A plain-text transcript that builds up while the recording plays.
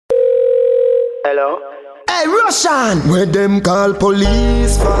Hello? Hey, Russian! Where them call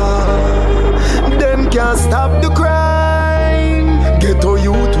police for? Them can't stop the crime. Ghetto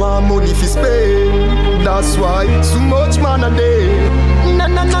youth want money for spend. That's why so much man a day. Na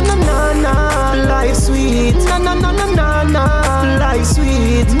na na na na na, life sweet. Na na na na na na, life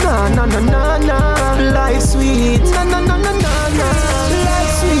sweet. Na na na na na, life sweet. Na na na na na na,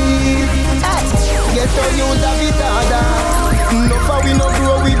 life sweet. Hey, ghetto youth a bit harder. No for we no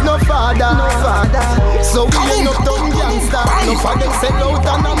grow with no father, no father. So we ain't no dumb gangster. No for them set out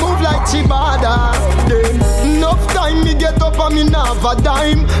and I move like Chibada. Then enough time me get up and me nav a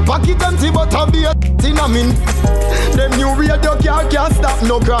dime. Pocket empty but I be a in a min. Them new radio can't stop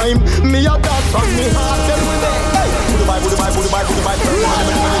no crime. Me a dance from me heart. Them with me. Hey, put the vibe, put the vibe, put the vibe, put the vibe.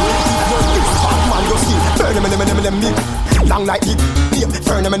 Man, go see. Burn them. Long like it.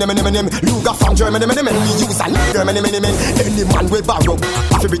 Burn them. Luga from Germany. Me use a Germany. Any man will borrow.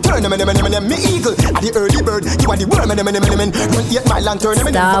 If you return them. Me eagle. At the early bird. You are the worm. Run 8 mile and turn them.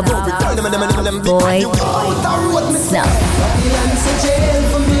 Stop. Boy. Snuff. Babylon's a jail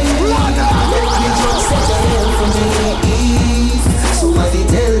for me. Such a hell for me. Somebody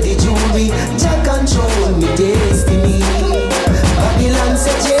tell the jury, Jack control me destiny. Babylon's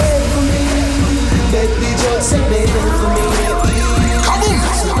a jail for me. Let the judge say bail for me.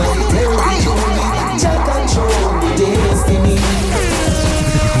 Somebody tell the jury, Jack control me destiny.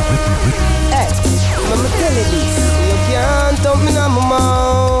 Hey, I'ma tell you this. You can't thump me on my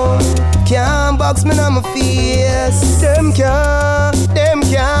mouth, can't box me on my face. Them can't.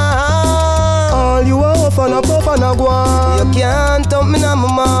 All you off and a puff and a guan. You can't thump me on my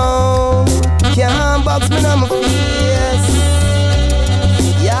mouth, can't box me on my face.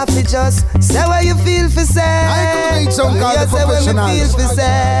 You have to just say what you feel for say. I could some call the professionals. Feel for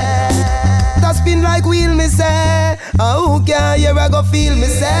say. That spin like wheel me say. Who can you ever feel me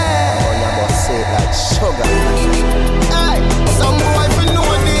say? Oh, you must say like sugar. Hey, some boy we know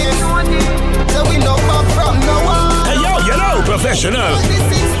this. So we know back from no one. Hey yo, you know, professional.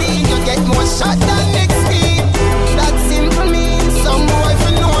 You get more shot than next team. That simple means some boy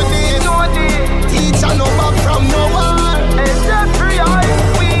fi know this. Teacher no back from no one. Except free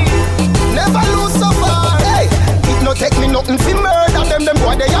we never lose so far. Hey, it no take me nothing fi murder them. Them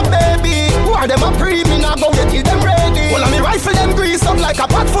boy they a baby. Who are them a pre? Me nah go get till them ready. Well me rifle them grease up like a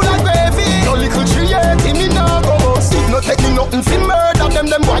pot full of gravy. No little creative me nah go bust. It no take me nothing fi murder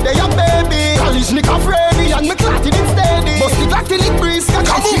them. Them boy they a baby. College me cough ready and me clotted it steady. Bust the Glock till it breeze.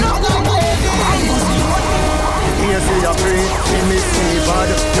 You see your free, see me see bad.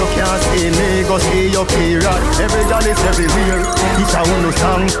 You can't see me, go see your period. Every girl is everywhere. It's a one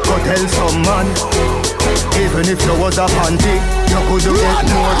song, go tell some man. Even if you was a panty, you could get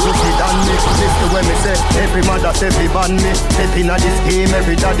more juicy than me. Listen when me say, every mother say fi ban me. Step in a this game,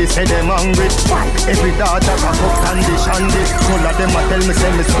 every daddy say them hungry. Every daughter a cup candy shandy. All of them a tell me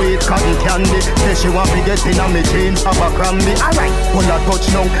say me sweet cotton candy. Say she want me get in a me jeans, have a cramby. Alright, pull a touch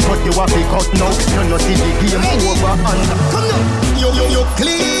now, but you have to cut now. You know see the game over and come now. You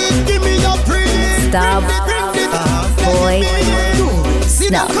clean, give me your praise. Stop. Boy.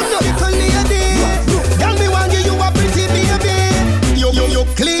 Snuff. Tell me one give you a pretty baby. You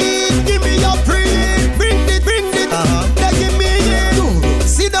clean, give me your praise. Bring it. Now give me it.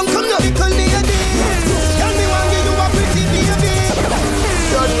 Sit down, come now, little lady. Tell me one give you a pretty baby.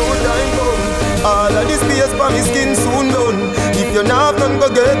 You know time come. All of this space for me skin soon done. If you not none, go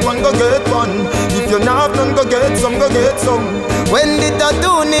get one, go get one. If you not none, go get some, go get some. When the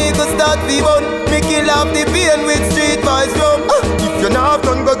tattoo nigga start to bun, me kill off the pain with street boys drum. If you not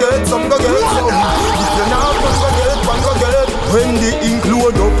none, go get some, go get some. If you not none, go get one, go get. When the ink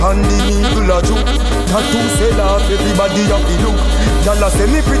load up and the needle a juke, tattoo sell off, everybody have to look. Y'all say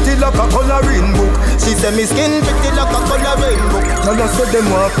me pretty like a coloring book. She say me skin pretty like a coloring book. Y'all say them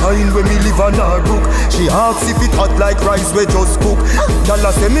want find when me live on her book. She asks if it hot like rice we just cook.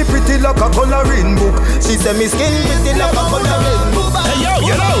 Y'all say me pretty like a coloring book. She say me skin pretty like a coloring book. Hey yo,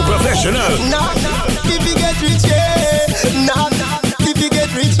 you know, professional. Nah, if you get rich, yeah. Nah, if you get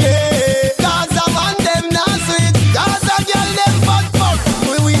rich, yeah. Cause I want them not sweet. Cause I girl them fat.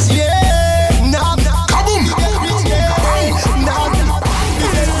 We wish, yeah. Nah, kaboom. If you get rich, yeah. Nah, if you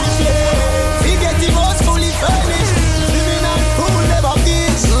get rich, yeah. We get the most fully furnished. Living on cool, never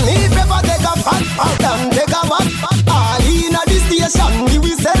beach. If ever take a fat and take a man. All in a this station, we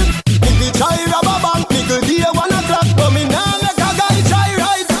will sell. If we try rob a bank, nigga, day 1 o'clock. But me now make a guy try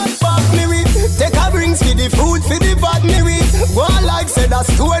right. Fuck me with. Take a rings for the food, for the bad me with. One like say that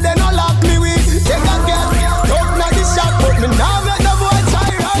store, they no lock me with. Take a girl, don't not the shot, but me now make the boy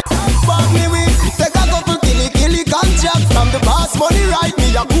try right. Fuck me with. Take a couple killy contract from the boss money right.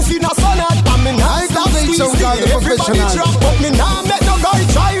 Me a goof in a sonnet, and me the professional. Drop, but me nah make no guy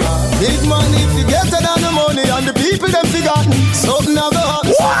try. Big money if you get it on the money and the people them forgotten. Something of the hot.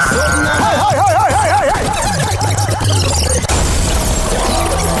 Something of the hot.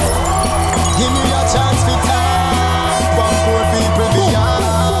 Give me a chance to talk. One poor people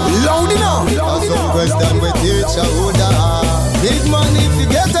beyond. Loud enough. Some question we teach a who da. Big money if you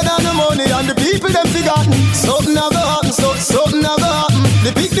get it on the money and the people them forgotten. Something of the hot. Something of the hot.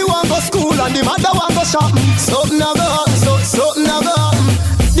 The big one go school and the mother one go shop. Something of the hot. Something of the hot.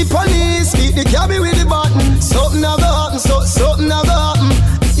 The police keep the cabby with the button. Something of the hot. Something of the hot.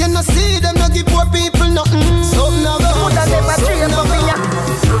 You no see them no give poor people nothing. Something of the hot.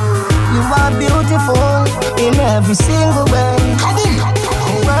 You are beautiful in every single way.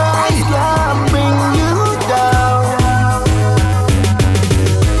 Words can bring you down.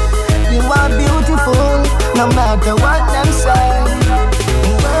 You are beautiful no matter what them say.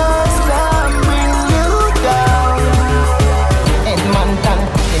 Words can bring you down. Edmonton,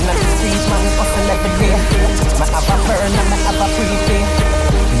 in the street, man, hustle every day. I have a burn and I have a prepay.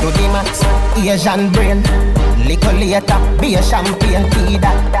 Do the max, Asian brain. Little later, be a champagne, tea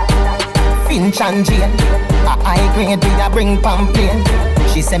that. Finch and Jane, a high grade we a bring pamphlet.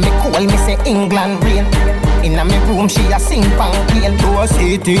 She say me cool, me say England rain. Inna me room she a sing pamphlet. Do a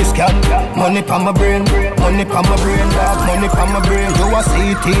CT scan, money pa my brain, money pa my brain, dog, money pa my brain. Do a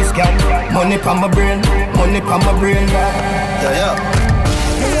CT scan, money pa my brain, money pa my brain, dog. Yeah.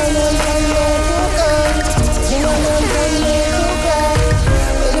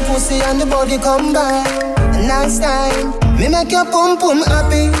 When the pussy and the body come back, nice time. Me make your pum pum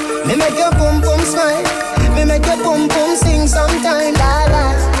happy. Me make your pum pum smile. Me make your pum pum sing sometime. La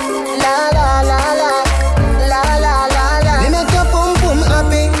la la la la la la la la la. Me make your pum pum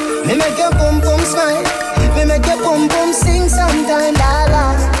happy. Me make your pum pum smile. Me make your pum pum sing sometime. La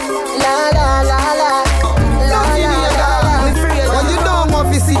la la la la la la la. When you don't want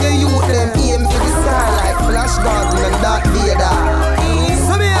to see the youth them aim for the sky like Flash Gordon and Darth Vader.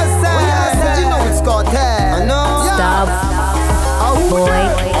 So me say, you know it's got hair. Stop. Boy,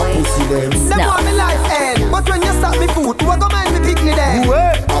 them want me life end, but when you stop me food, who a go mind me pick me there?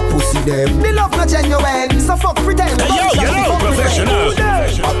 I pussy them. Me love no genuine, so fuck pretend. Yo, professional. I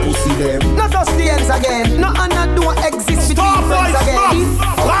pussy them. Not us the ends again. No and don't exist between friends again.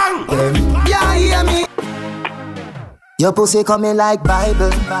 Yeah, hear me. Your pussy coming like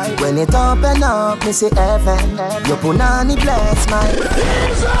Bible. When it open up, me see heaven. Your punani bless my.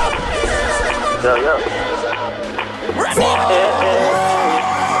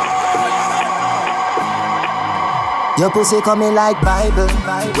 Your pussy coming like Bible.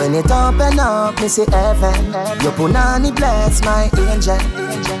 When it open up, me see heaven. Your punani bless my angel.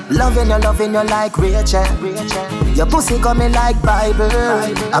 Loving you like Rachel. Your pussy coming like Bible.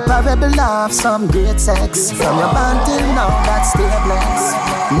 A parable of some great sex. From your band till now, that's still blessed.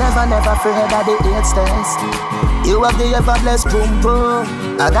 Never afraid of the AIDS test. You have the ever blessed boom boom.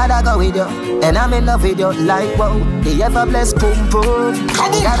 I gotta go with you, and I'm in love with you like wow. The ever blessed boom boom. I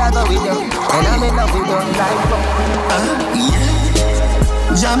gotta go with you, and I'm in love with you like wow.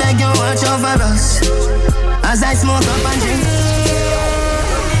 Yeah. Jah beg you watch over us as I smoke up and drink.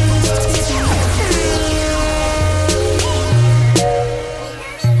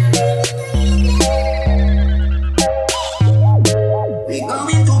 We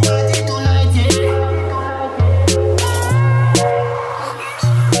going to party tonight, yeah.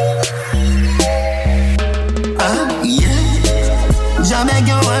 Jah beg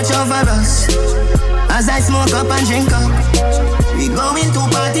you watch over us as I smoke up and drink up. We going to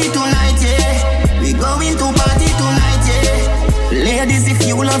party tonight, yeah. We going to party tonight, yeah. Ladies, if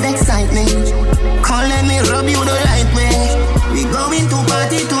you love excitement, come let me rub you the right way. We going to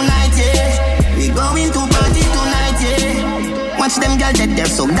party tonight, yeah. We going to party tonight, yeah. Watch them girls that they're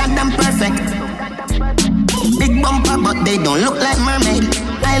so goddamn perfect. Big bumper, but they don't look like mermaid.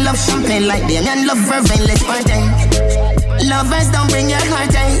 I love champagne like them and love vervain, let's party. Lovers don't bring your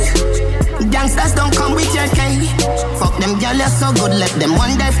heartache. Gangsters don't come with your cane. Fuck them girls, you're so good, let them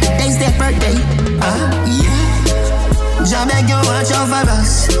wonder if today's their birthday. Yeah. Jah beg you watch over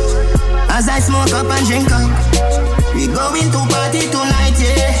us as I smoke up and drink up. We going to party tonight,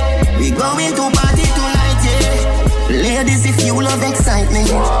 yeah. We going to party tonight, yeah. Ladies, if you love excitement,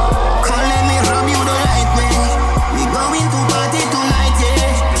 come let me rub you the right way. We going to party tonight,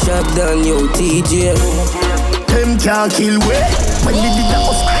 yeah. Shut down, yo, TJ. Them can't kill we when they did that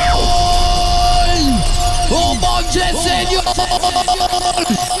us. Oh, mon Dieu, Seigneur!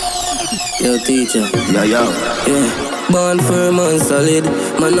 Yo, teacher. Yo. Yeah. Born firm and solid.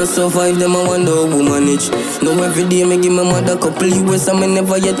 Man, I survive them, I wonder how we manage. Now every day, me give my mother couple US, and me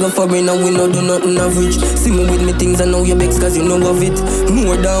never yet go foreign, and we no do nothing average. See me with me things, I know you begs, cause you know of it.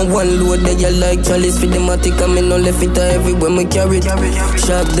 More than one load, that you like chalice for the matic, and me no left it everywhere me carry it.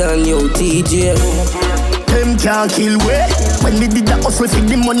 Sharp down, yo, TJ. Them can't kill we. When me did that hustle for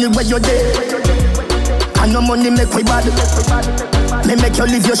the money where you there. And no money make we bad. Me make you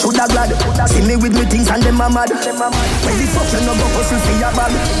live, you shoulda glad. See me with me things and them a mad. When the fuck you no go hustle for your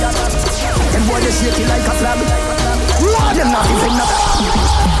bag. Them boy they shake it like a flag. Them not even up.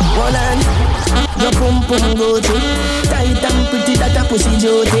 One hand, your pum pum go to. Tight and pretty that a pussy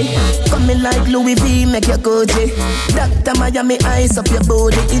jody. Coming like Louis V, make your cozy. Dr. Miami eyes up your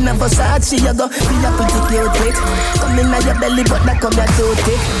body. In a Versace you go, be a pretty cute trick. Coming out your belly but that come your toe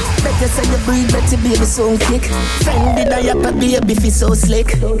tick. Better say you breathe, better baby so kick. Fendi diaper baby feel so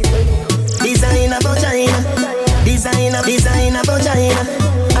slick. Designer vagina, designer vagina.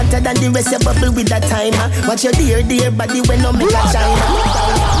 Hotter than the rest you bubble with that timer. Watch your dear body when no make a China.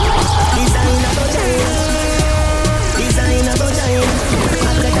 Designer vagina, designer vagina.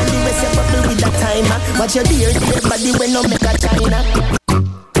 Hotter than the rest you bubble with that timer. Watch your dear body when no make a China.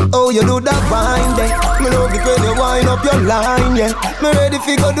 Oh, you do that wine, yeah. Me love it when you wind up your line, yeah. Me ready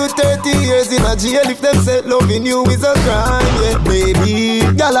fi go do 30 years in a jail if them say loving you is a crime, yeah. Baby,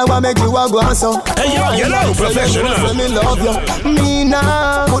 girl, I wanna make you a go on so. Hey, yo, you know, professional. Say me love you. Me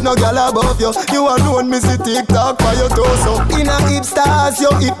nah, put no girl above you. You alone, me see TikTok by your torso. In a hip stars,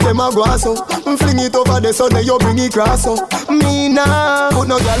 you hip them a go on so. Fling it over the sun, then you bring it cross so. Me nah, put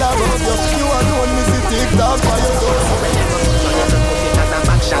no girl above you. You alone, me see TikTok by your torso.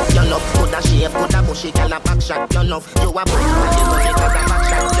 Your love, coulda shape, coulda bushy, girl a back shot. Your love, you a bust, and you know it cause a back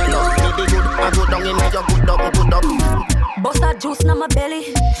shot. Your love, me be good, I go down in your good up. Bust that juice na my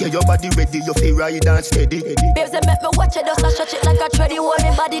belly. Yeah, your body ready, you feel ride and steady. Babes, they make me watch it, just a stretch it like a treadie. Hold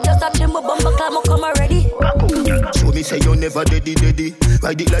me body, just a trim, my bumper climb, I come already. Show me say you never deady.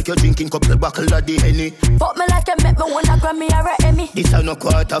 Ride it like you're drinking couple buckle of the Henny. Fuck me like you make me wanna Grammy or a Emmy. This ain't no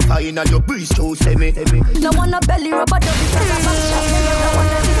quarter final, your breeze too semi. No one a belly rubber dub because I back shot. No one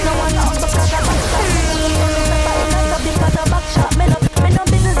a this, no one a up because I back shot. Because I back shot. Me no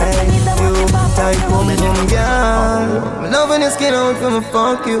business if I need them watching pop. Tight woman, girl. Me love when you skin out when me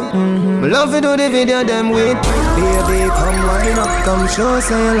fuck you. Me love to do the video them with you. Baby, come wind up, come show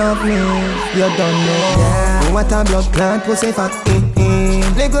say you love me. You don't know, yeah. What a blood clot pussy fat.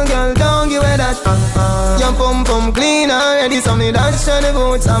 Little girl, don't give it that. Your pum pum clean already, so me dash on the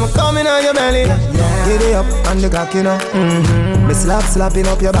boots. I'm coming on your belly. Get it up on the cock, you know. Me slapping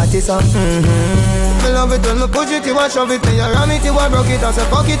up your body, so. Me love it when me push it, you a shove it. Me a ram it, you a broke it. I say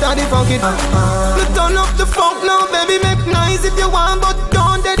fuck it, or the fuck it. Me turn up the funk now, baby, make nice if you want, but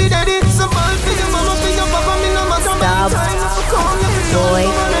don't daddy. So ball for your mama, for your papa, me no matter my time. Boy,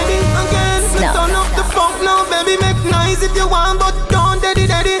 again, me turn up the funk now, baby, make nice if you want, but don't daddy.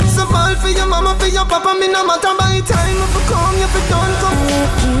 So ball for your mama, for your papa, me no matter my time. If you come, if you don't come,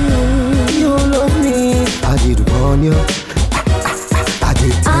 you love me. I did warn you.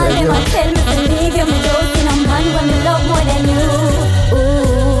 All them a tell me to leave you, me don't see no man when me love more than you.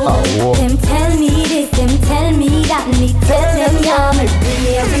 Ooh. Them tell me this, them tell me that, me tell them yeah, me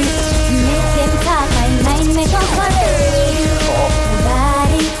really. Make them talk, my mind make up for it.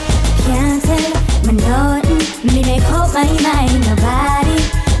 Nobody can't tell me nothing, me make up my mind. Nobody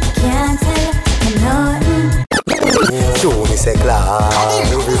can't tell me nothing. Show me say class.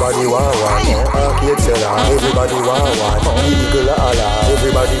 Everybody want one. Arcade seller. Everybody want one. Eagle Allah.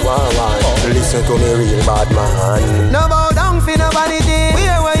 Everybody want one. Listen to me, real bad man. No bow down for nobody.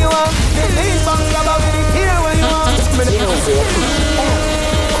 Here where you are. The lead bank grab up with it. Here where you are.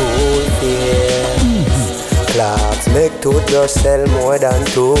 Cool fear. Clocks make toothbrush sell more than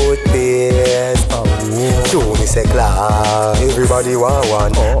toothpaste. Show me say class. Everybody want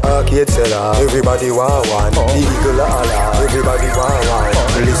one. Arcade seller. Everybody want one. Eagle Allah. Everybody want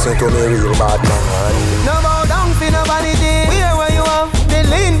one. Listen to me, real bad man. No bow down for nobody. Here where you are. The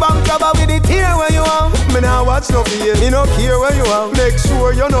lean bank grabber with it. Here where you are. Me nah watch no fear. Me no care where you are. Make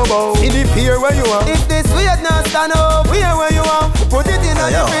sure you know bow. In the pier where you are. If this weight not stand up, here where you are. Put it in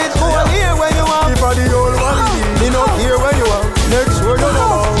your fridge. Go here where you are. If I the old one, me no care where you are. Make sure you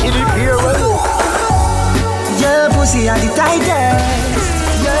know bow. In the pier where you are. Your pussy are the tightest.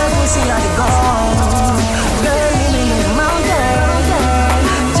 Your pussy are the gold. Girl, me in the mountain.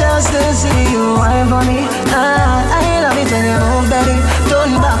 Just to see you wine for me. I love it when you move, baby.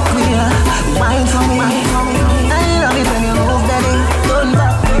 Turn back with you. Wine for me. I love it when you move, baby. Turn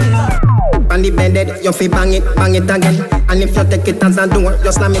back with you. On the bended. You fi bang it again. And if you take it as a door,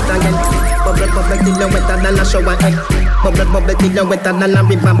 you slam it again. Bubble, bubble till you wetter than a shower head. Bubble, bubble till you wetter than a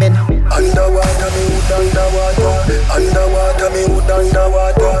river bed. Underwater me hood underwater. Underwater me hood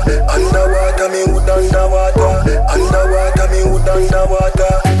underwater. Underwater me hood underwater. Underwater me hood underwater.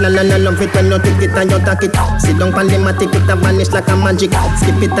 La love it when you take it and you take it. Sit down pan the matic, it a vanish like a magic.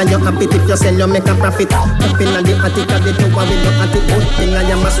 Skip it and you happy if you sell you make a profit. Up in the attic of the tower with no attic. Thing I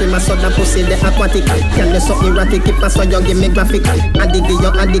am a swimmer so the pussy the aquatic. Can you so erratic if I saw you give me graphic. Addict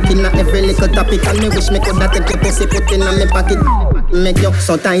you addict in every little topic. And me wish me coulda take your pussy put in a me pocket. Make you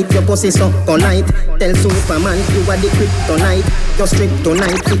so tight, your pussy so polite. Tell Superman you are the kryptonite. Your strip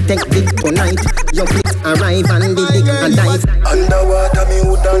tonight, it take dick tonight. Your flicks arrive and the dick and dive. Underwater me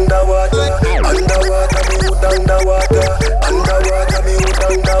hood underwater. Underwater me hood underwater. Underwater me hood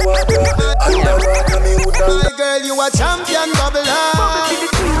underwater. Underwater me hood underwater. My girl, you a champion bubbler.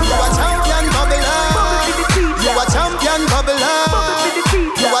 You a champion bubbler. You a champion bubbler.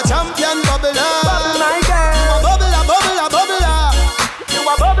 You a champion bubbler. My girl, you a bubbler, bubbler, bubbler. You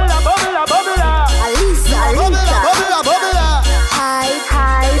a bubbler, bubbler, bubbler. Alisa. Bubbler, bubbler. Hi.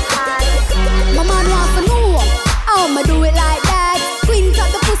 My man wants to know how me do it like that. Queen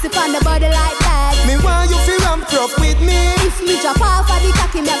cut the pussy on the body like that. Me want you to ramp rough with me. If me drop off of the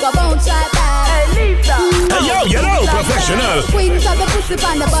cocky, me go bounce right back. Hey, yo, professional. Queen cut the pussy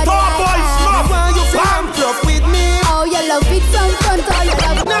on the body like that. Me want you to ramp rough with me. Oh, you love it from front, oh, you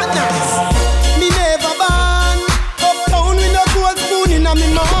love it. Not nice. Me never born uptown with no gold spoon in me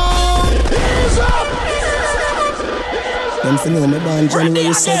mouth. Them for know me born January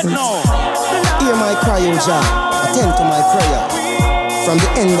 7th. Hear my cry, O Jah. Attend to my prayer. From the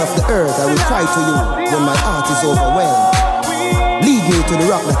end of the earth I will cry to you when my heart is overwhelmed. Lead me to the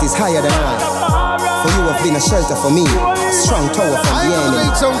rock that is higher than I. For you have been a shelter for me, a strong tower from the enemy.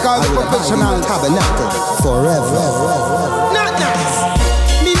 I will hide in the tabernacle forever. Not nice.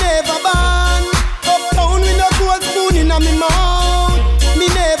 Me never born uptown with no gold spoon in me mouth. Me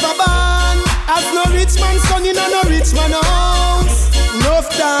never born as no rich man son in no rich man house. Enough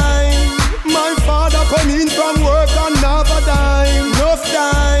time, my father come in from work and never dime. Enough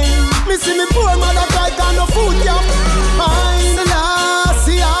time, me see me poor mother cry and no food yam. Mine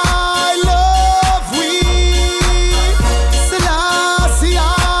Selassie I love we. Selassie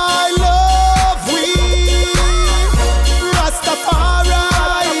I love we. Rastafari,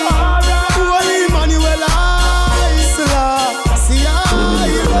 Holy Emmanuel I. Selassie I.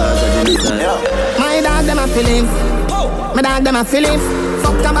 My dog them a feeling. My dog them a feeling.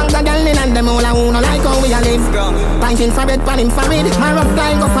 Fuck a bank of girl in and them all a who no like how we a live. Pinting for bed, pan him for it. My rough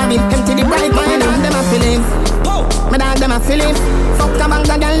line go for him. Empty the bright, my dog them a feeling. My dog them a feeling. Fuck a bank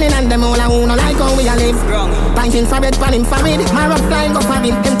of girl in and them all a who no like how we a live. Pinting for bed, pan him for it. My rough line go for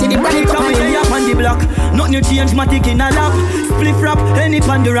him. Empty the bright, go for him. On the block, nothing change, matic in a lap. Spliff rap, any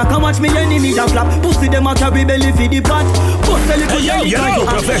pan the rock. I watch me enemies a flap. Pussy them a carry belly for the pot. Hey, yo,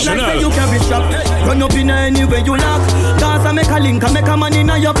 professional. Like you carry strap. Run up in anywhere you lock. Dance and make a link and make a man in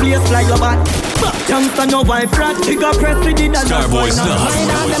your place fly your back. Youngster no wife rat. He got press with the dance. Starboy stuff. My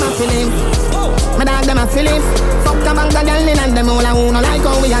dog them a feeling. My dog them a feeling. Fuck a bank of girl in and them all a who no like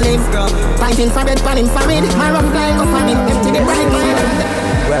how we a live. Pinting for bed, pan him for it. My rough line go for him. Empty the bright, my dog.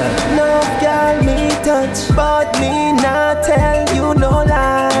 No girl me touch, but me not tell you no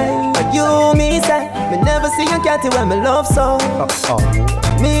lie. You me say, me never see a cat when me love so.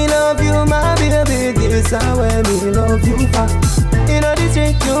 Me love you, my baby, this is where me love you for. In the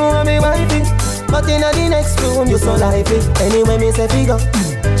street, you are me wifey, but in the next room, you so lively. Anyway, me say figure,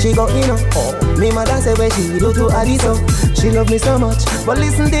 she go in. Me mother say where she do to Adiso. She love me so much, but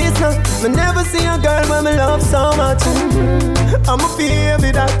listen this now. Me never see a girl when me love so much. I'm a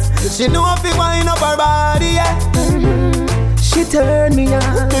baby that she know if you wind up her body, yeah. She turn me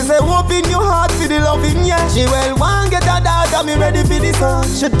on. Me say open your heart for the loving, yeah. She well one get her daughter, me ready for the song.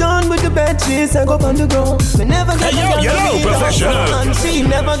 She done with the bed sheets and go on the ground. Me never get a girl when she loves, and she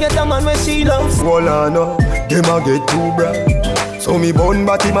never get a man when she loves. Well, I know, them a get too bright. So me born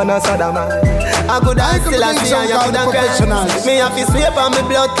body man a Saddam. I could have still a see and you could have cried. Me have to sweep on me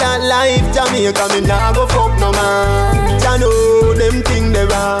blood clot life. Jamaica me nah go fuck no man. Ya know them thing they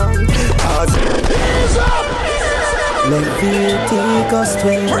wrong. Leviticus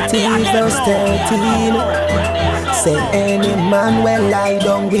 20 verse 13. Say any man will lie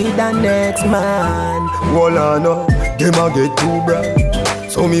down with the next man. Well, I know, them a get too bright.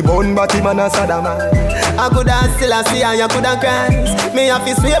 So me born body man a Saddam. I could have still a see and you could have cried. Me have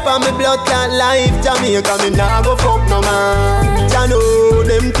to sweep on me blood clot life. Jamaica me nah go fuck no man. Ya know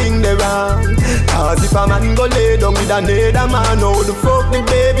them thing they wrong. Cause if a man go lay down with another man, how the fuck the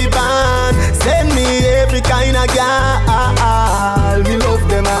baby born? Say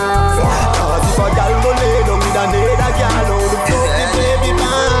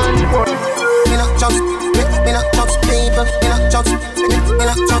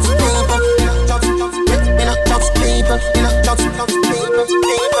Me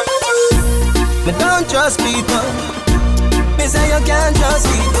don't trust people. Me say you can't trust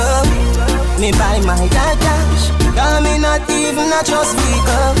people. Me buy my dad cash. Cause me not even a trust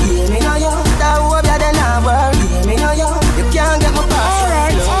people. Yeah, me know you. That hope that they not work. Yeah, me know you. You can't get my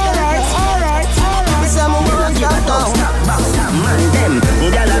password. Alright. Me say me won't drop down. Man them,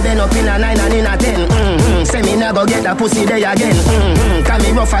 gyal a been up in a 9 and in a 10. Say me nah go get a pussy day again. Cause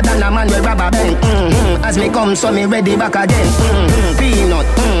me rougher than a man with rubber band. As me come, so me ready back again. Peanut,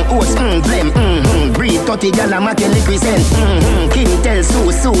 oats, blem. Breed 30 gyal a make liquid scent. King tell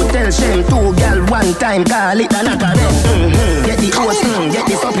Sue tell Shem. 2 gyal one time, call it a knock a them. Get the oats, get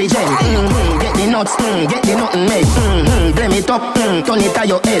the supply gem. Get the nuts, get the nothing made. Blem it up, turn it to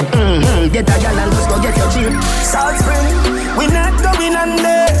your head. Get a gyal and just go get your chill. South Spring. We not going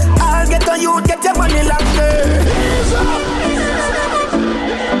under. I'll get on you, get your money locked there.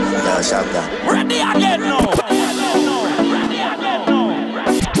 Yeah, shop that. Ready again now.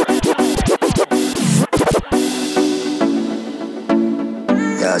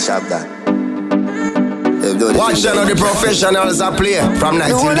 Yeah, shop that. Watch them, the professionals are play from night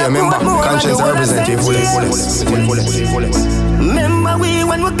till day. Remember, conscience represent you fullest. Remember we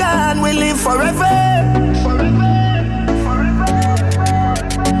when we're gone, we live forever.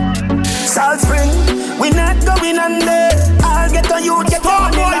 South Spring, we not going under. I'll get on you, get your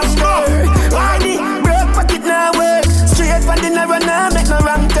money after. Money, broke pocket now work. Straight from the narrow now, make no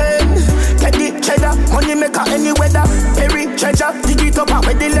wrong turn. Get the cheddar, money maker any weather. Perry treasure, dig it up and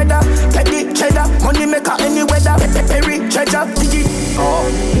with the leather. Get the cheddar, money maker any weather. Perry treasure, dig it. Oh,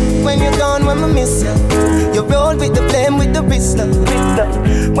 when you're gone, when I miss you, you roll with the flame with the Whistler.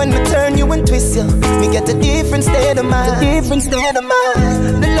 When we turn you and twist you, me get a different state of mind.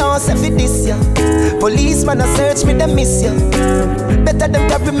 The law said for this ya. Policeman a search me, they miss you. Better than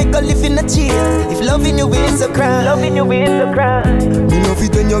carry me go live in a jail. If loving you is a crime, Me love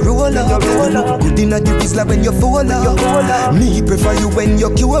it when you roll up. Good inna the Whistler when you fall up. Me prefer you when you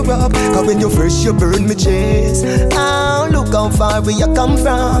cure up. Cause when you fresh you burn me chest. Oh, look how far we you come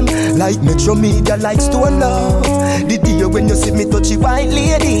from. Like Metro Media, like Stone Love. The day when you see me touch a white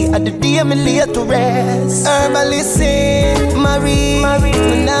lady, and the day me lay to rest. Herbalist, Marie.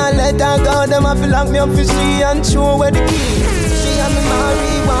 Me nah let her go. Them a feel like me up for she and show where the key. She and me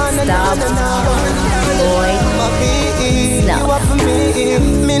marijuana. Stop. Boy. You up for me.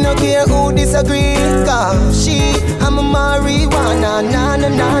 Me no care who disagree. Cause she, I'm a marijuana. Na.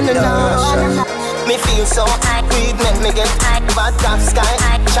 Me feel so weed make me get bad top sky,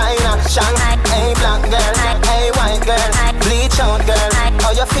 China, Shang, hey black girl, hey white girl, bleach out girl,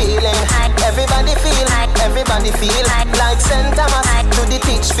 how you feeling? Everybody feel like St. Thomas to the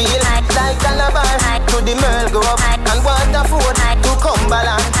Teach Field, like Calabar to the Merle Grove, and Waterford to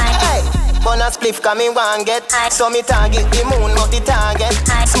Cumberland. Hey, Bun a spliff cause me want get. So me target the moon not the target.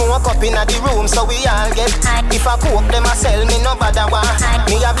 Smoke up inna the room so we all get. If I cook them a sell me no bother one.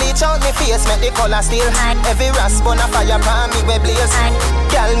 Me a bleach out me face make the color still. Every rasp on a fire pan me we blaze.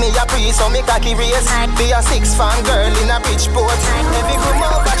 Girl me a pre so me cocky race. Be a 6-fan girl in a Bridgeport. Every room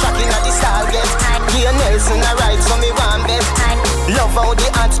over track inna the stall get. Here Nelson a ride so me want bet. Love how the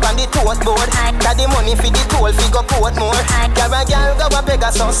ants pan the tote board. Got the money for the toll fi go Portmore. Girl go a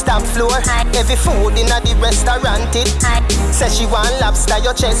Pegasus stamp floor. Every food in the restaurant it. Say she want lobster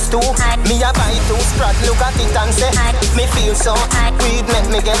your chest too. Me a buy 2 sprat look at it and say me feel so weed make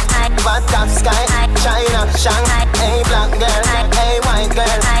me get bad top sky, China, Shang, hey black girl, hey white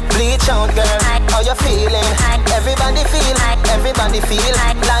girl, bleach out girl, how you feeling? Everybody feel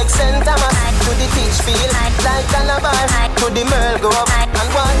like St. Thomas to the Teach Field, like Calabar to the Merle Grove and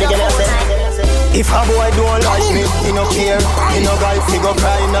Waterford. If a boy don't like me, he no care. He no guy fi go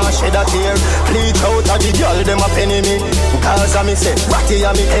cry nor shed a tear. Bleach out a the girl them a penny me. Cause a me say, Ratty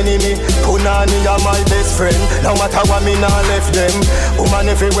a me enemy. Punani a my best friend. No matter what me nah left them. Woman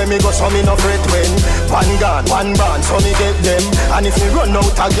everywhere me go so me no fret when. One gun, one band so me get them. And if me run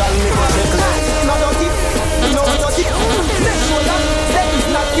out a girl me go take them. No dirty, no dirty. Make sure that is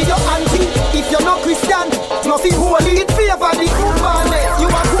not for your auntie. If you're not Christian, nothing holy. It favor the coupon.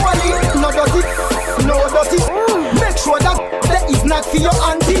 You are holy. No dirty, no dirty. Make sure that is not for your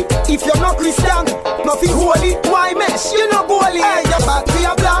auntie. If you're not Christian, nothing holy. Why mesh? You know holy. Hey, your back to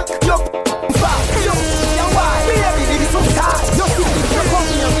your black. Your back, your white. Baby, this is so tight. You're stupid. You're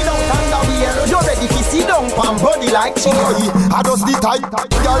coming here without underwear. You're ready to sit down pan body like cherry. I just the type.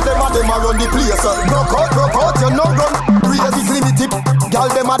 Girl, them a run the place. Broke out, you know run. Raise is limited. Girl,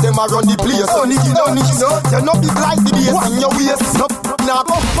 them a run the place. Only you know big like the bass in your waist. No, now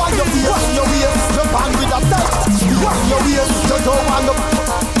come find your face in your waist. Jump on with a tight. What in your waist? You don't want up.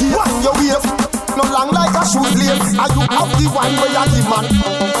 In your waist. No long like a shoes lace. Are you have the wine where you the man?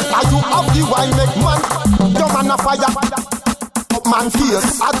 Are you have the wine make man? Your man a fire. Up man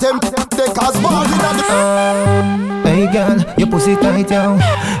fierce. At them they cause ball in the. Hey girl, your pussy tight down.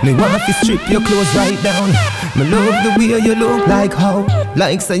 Me want to strip your clothes right down. Me love the way you look. Like how?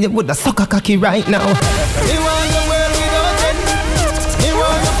 Like say you woulda suck a cocky right now. Me want the world without it. Me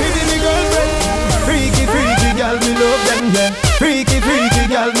want to pity me girlfriend. Freaky, freaky girl, me love them, yeah. Freaky, freaky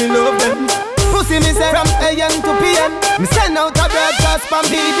girl, me love them. Pussy me say from AM to PM. Me send out a broadcast from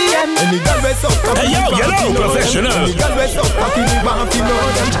BBM. Any girl we suck cocky, Hey yo, professional. Any girl we suck cocky, me want to know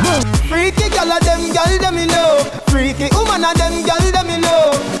them. Freaky girl of them, girl them me love. Freaky woman of them, girl them me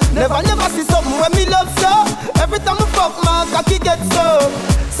love. Never see something when me love so. Every time I fuck my cocky get so.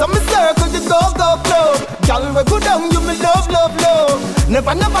 So me circle the go club. Girl we go down, you me love.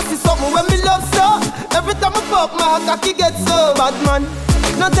 Never see something when me love so. Every time I fuck my cocky get so. Bad man,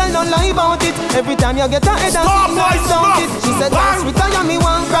 no tell no lie about it. Every time you get a head and stop it. She said dance with her, me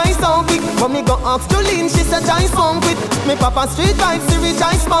want cry so big. But me go ask to lean, she said I smoke it. Me papa street vibes, the rich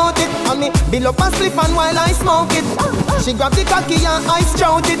I smoke it. And me bill up a spliff and while I smoke it. She grab the cocky and I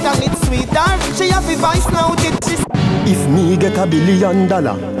strout it. And it's sweeter, she have the vice snout it. If me get $1 billion,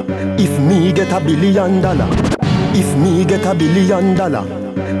 if me get $1 billion, if me get $1 billion,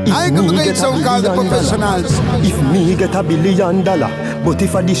 I go to get some called the professionals. If me get $1 billion, but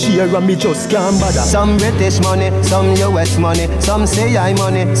if I the share me just can't bother. Some British money, some US money, some say I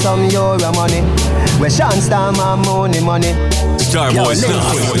money, some Euro money. Where Sean Star my money. Star Boys.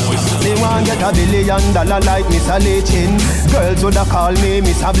 Me want get $1 billion like Mr. Leachin. Girls woulda call me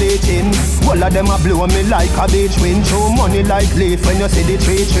Mr. Bleachin. All of them a blow me like a beach wind. Show money like leaf when you see the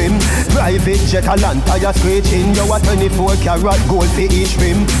tree trim. Private jet a land tire screeching. You a 24 karat gold for each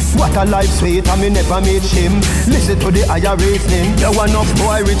rim. What a life sweet and me never meet him. Listen to the higher name. You want enough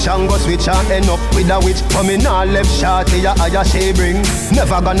boy rich and go switch and end up with a witch. Coming all left shorty a higher she bring.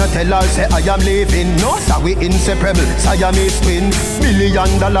 Never gonna tell her say I am leaving. No, so we inseparable, Siamese twin. $1 billion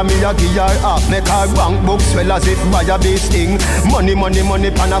me a give her half. Make her bank book swell as if by a bee sting. Money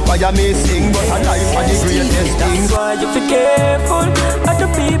pan a fire me sing. But a life for the greatest thing. That's why you be careful of the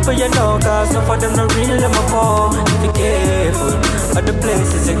people you know, cause some of them not real them a fall. You be careful of the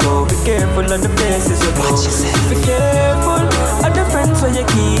places you go. Be careful of the places you go. Be careful of the friends where you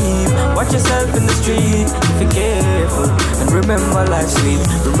keep. Watch yourself in the street. Be careful and remember life's sweet.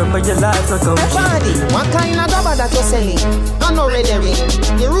 Remember your life not complete. What kind of grabber that you selling? I know red herring.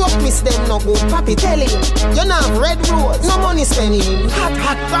 The rope miss them no good. Papi telling you not have red roads, no money spending. Hot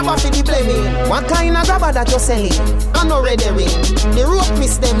grabber for the blaming. What kind of grabber that you selling? I know red herring. The rope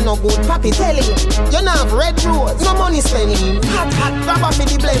miss them no good. Papi telling you not have red roads, no money spending. Hot grabber for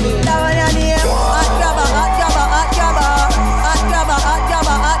the blaming. Hot grabber.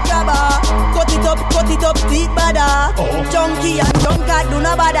 Cut it up, deep bada. Junkie and drunkard do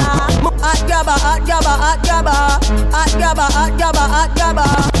no bada. Hot grabber.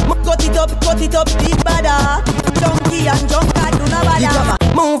 Cut it up, deep bada. Junkie and drunkard do no bada.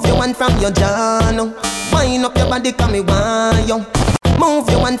 Move your one from your jaw now. Wind up your body, come me want you. Move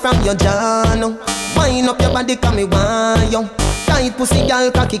your one from your jaw now. Wind up your body, come me want you. Tight pussy,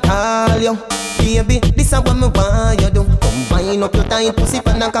 girl, cocky call you. Baby, this is what me want you do. Combine up your tight pussy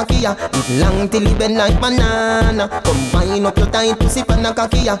pan a cocky ya. It long till it bend like banana. Combine up your tight pussy pan a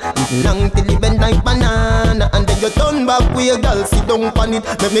cocky ya. It long till it bend like banana. And then you turn back with your girl, sit down pan it.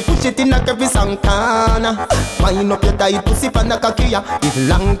 Let me push it in like every Santana. Wind up your tight pussy pan a cocky ya. It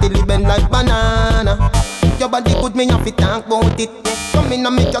long till it bend like banana. Your body good, me have to talk about it. Come in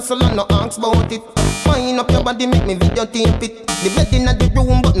and make your soul and no ask about it. Wind up your body, make me video tape it. The bed in the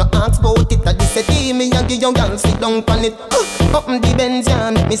room, but no ask about it. That this a team, me and give your girl sit down on it. Open the Benz, yeah,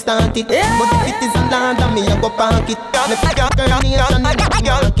 make me start it. But if it is a land, me a go park it. Me figure coordination, me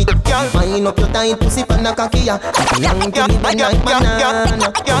mark it. Wind up your tight pussy pan a cocky ya. Long till it bend like banana.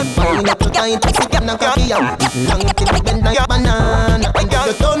 Wind up your tight pussy pan a cocky ya. Long till it bend like banana. And if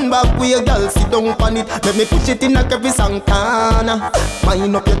you turn back with your girl, sit down on it. Let me push it in like every Santana.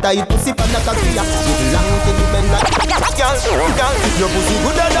 Wind up your tight pussy pan a cocky ya. Long till it bend like girl. Your pussy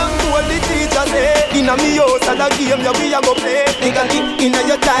gooder than what the teacher say. Inna me house and a game ya we a go play. Nigga inna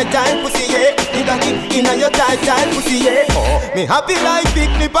your tight pussy yeah. Nigga inna your tight pussy yeah. Me happy like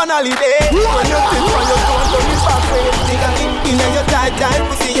picnic on holiday. When you sit on your phone, so me back way. Nigga inna your tight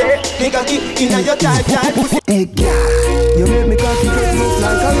pussy yeah. Nigga inna your tight pussy. Hey girl, you make me cocky get look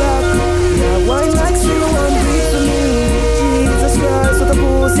like a rock. Yeah, wine like string and beat for me. Jesus Christ, what a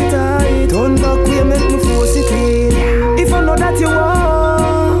pussy tight. Turn back way, make me force it in. If I know that you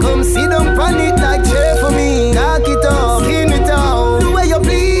want, come sit down on it like chair for me. Knock it off, clean it out, the way you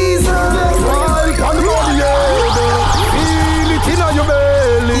please. Wild and roll, yeah.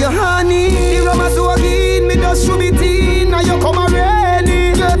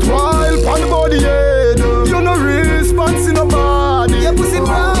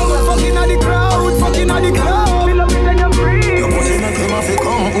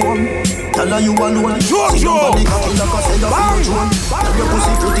 you alone. See nobody cocky like I say you feel drone. Tell your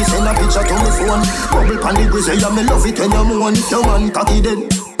pussy pretty, send a picture to me phone. Bubble pan the grizzly, yeah, me love it when you moan. If your man cocky dead,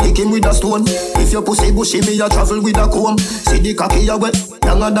 hit him with a stone. If your pussy bushy, me a travel with a comb. See the cocky a wet,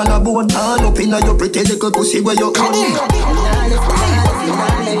 younger than a bone. Turn up inna your pretty little pussy where you own.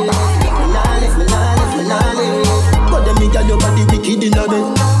 But them nigga your body wicked inna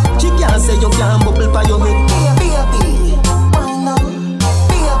bed. She can't say you can't bubble by your head.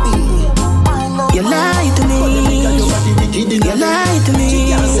 You lie to me. You lie to me.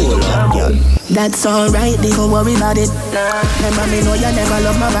 That's alright, they don't worry about it. Remember me know you never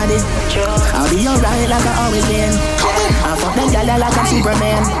love my body. I'll be alright like I always been. I fuck them gyal like I'm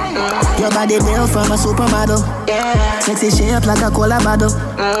Superman. Your body built from a supermodel. Sexy shape like a cola bottle.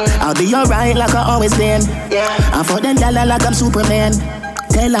 I'll be alright like I always been. I fuck them gyal like I'm Superman.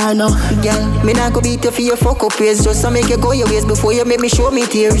 Tell her no. Girl, me not go beat you for your fuck up ways. Just to make you go your ways before you make me show me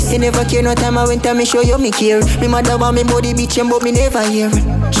tears. You never care no time I went and me show you me care. Me mother want me body bitchin' but me never hear.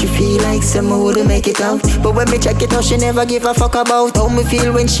 She feel like someone wouldn't make it out. But when me check it out, she never give a fuck about how me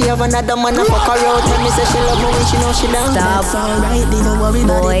feel when she have another man a fuck her out. Tell me say she love me when she know she down. That's alright, they don't worry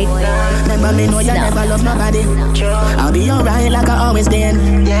about it. Remember me know you never love nobody. I'll be alright like I always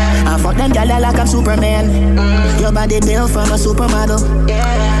been. I fuck them gyal like I'm Superman. Your body built from a supermodel.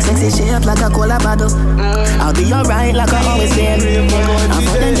 Sexy shape like a cola bottle. I'll be alright like I always been. I'm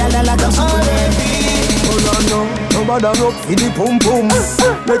fucking gyal like I'm Superman. Hold on now, nobody rock for the pum pum.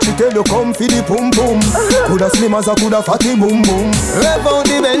 Let me tell you come for the pum pum. Coulda slim as a coulda fatty boom boom. Rev out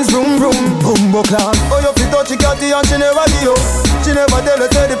the Benz vroom vroom. Bumbo clad. Oh you fit touch the catty and she never give you. She never tell you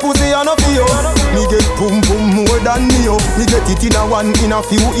say the pussy a no for you. Me get pum pum more than me yo. Me get it in a one, in a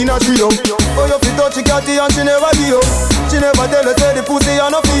few, in a trio. Oh you fit touch the catty and she never give you. She never tell you say the pussy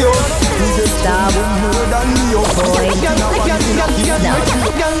a no for you. Me get pum pum more than me yo.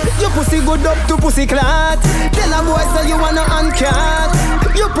 Your pussy good up to pussy clot. Tell a boy say you wanna uncut.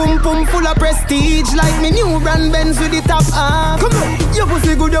 Your pum pum full of prestige like me new brand Benz with the top half. Come on, your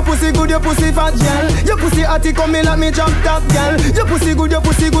pussy good, your pussy good, your pussy fat girl. Your pussy atty come me like me drop top girl. Your pussy good, your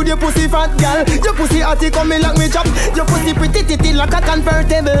pussy good, your pussy fat girl. Your pussy atty come me like me drop. Your pussy pretty titty like a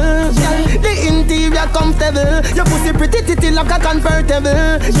convertible girl. The interior comfortable. Your pussy pretty titty like a convertible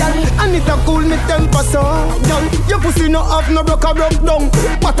girl. And it a cool me temper so girl. Your pussy no have no broke down.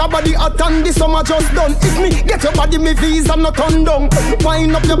 But a body hot and the summer just done. If me get your body, me visa no turn down.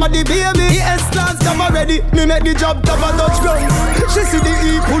 Wind up your body, baby. The S-class job already. Me make the job top a Dutch ground. She see the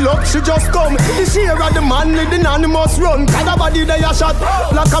E pull up, she just come. The share of the man with the anonymous run. Cause the body they a shot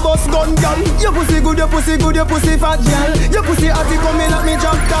like a bus gun, girl. Your pussy good, your pussy good, your pussy fat, girl. Your pussy atty coming like me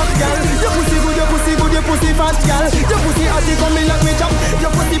jump top, girl. Your pussy good, your pussy good, your pussy fat, girl. Your pussy atty coming like me jump.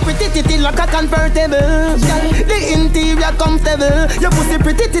 Your pussy pretty titty like a convertible, girl. The interior comfortable. Your pussy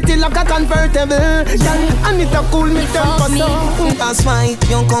pretty titty like a convertible, girl. And it a cool me temper so. That's why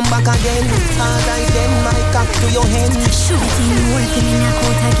you come back again. Hard I then my cock to your hand. Shooting working in a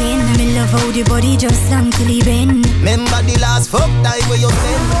coat again. Me love how the body just long till he bend. Remember the last fuck time where you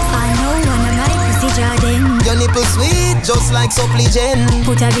spend. I know one of my pussy Jordan. Your nipple sweet just like Suppligen.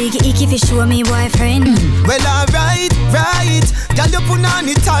 Put a big icky if you show me boyfriend. Well alright, right. Girl you put on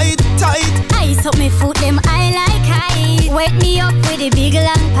it tight, tight. Ice up me foot them I like height. Wake me up with a big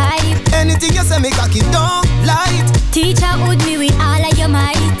long pipe. Anything you say me cocky don't light. Teacher would me with all of your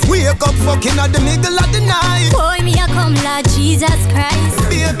might. Wake up fucking at the middle of the night. Boy me a come Lord Jesus Christ.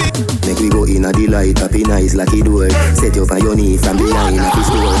 Baby make we go in a the light up in eyes like it door. Set you on your knee from behind at the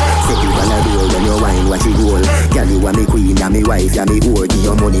store. Set you on the door when you wine watch it roll. Girl you are me queen and me wife and me whore. Give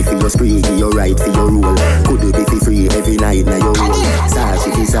your money for your spree, give your right for your rule. Could do be for free every night now your roll. Sachi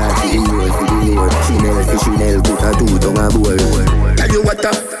for Sachi, the roll for the roll. Chanel for Chanel, put a two tongue a bowl. Tell you what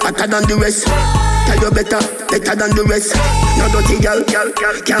hotter than the rest. Tell you better than the rest. No dirty girl,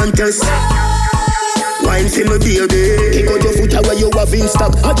 can't test. Wine for me baby. Kick out your foot away you have in stock.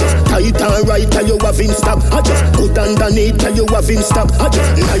 I just tight and right till you have in stock. I just put underneath till you have in stock. I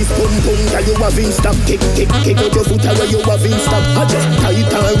just nice pum pum till you have in stock. Kick out your foot away you have in stock. I just tight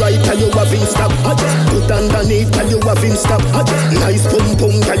and right till you have in stock. I just put underneath till you have in stock. I just nice pum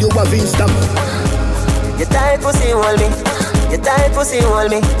pum till you have in stock. You tight pussy hold me. You tight pussy hold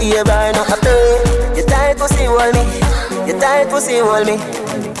me. You burn up a play. You tight pussy hold me. You tight pussy hold me.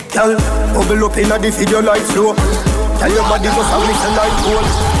 Girl, bubble up inna the video light flow. Tell your body just a listen like gold.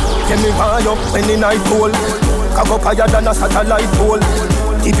 Get me high up when the night cold. Cock up higher than a satellite pole.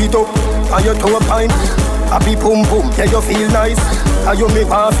 Tip it up on your toe pine. Happy pum pum, yeah you feel nice. Cause you me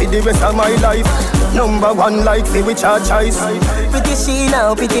want for the rest of my life. Number one like me with your choice. Pretty she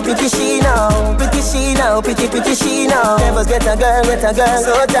now, pretty she now. Pretty she now, pretty she now. Never get a girl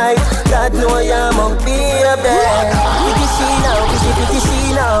so tight. God know you must be up there. Pretty she now, pretty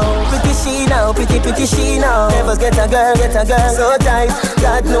she now. Pretty she now, pretty she now. Never get a girl so tight.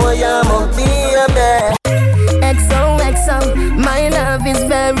 God know you must be up there. XOXO, my love is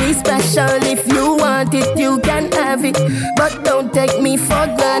very special. If you want it, you can have it, but don't take me for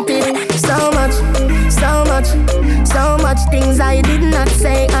granted. So much things I did not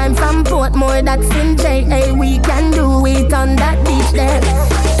say. I'm from Portmore, that's in J.A. We can do it on that beach there.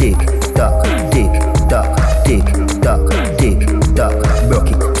 Tick tock, tick tock, tick tock, tick tock.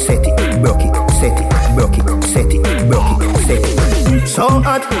 Broke it, set it, broke it, set it, broke it, set it, broke it, set it. So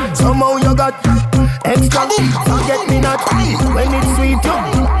hot, somehow you got extra. Forget me not when it's sweet.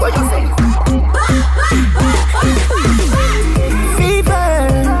 What you say? Fever,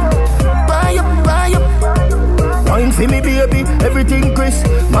 buy up. Wine for me, baby, everything crisp.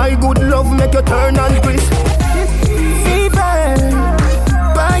 My good love make you turn and crisp. Fever,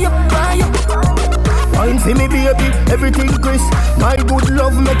 buy up. Wine for me, baby, everything crisp. My good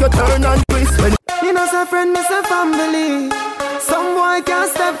love make you turn and crisp. You know, say friend, me say family. Some boy can't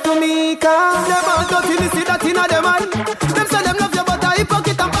step to me, cause them all dirty, me see that inna them eye. Them say them love you, but a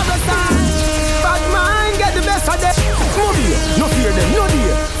hypocrite and parasite. Bad mind get the best of them. Move here, no fear them, no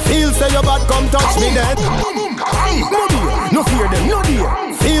dear. Feel say your bad, come touch me then. Move here, no fear them, no dear.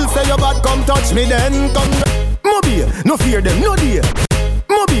 Feel say your bad, come touch me then. Come. Move here, no fear them, no dear.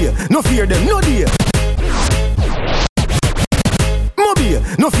 Move here, no fear them, no dear.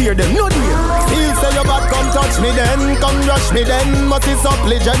 No fear them, no dear. Feel say your bad, come touch me then. Come rush me then. Must is up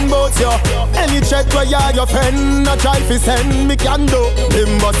legend boats yo. Any check where you your friend, a try fi send me can do.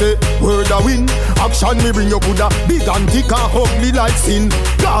 Remember say word a win. Action me bring your Buddha. Big and thick and ugly like sin.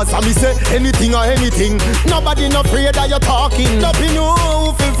 Cause me say anything or anything. Nobody no afraid that you're talking. Don't you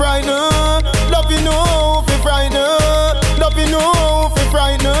know fi frightened. Don't you know fi frightened. Don't you know fi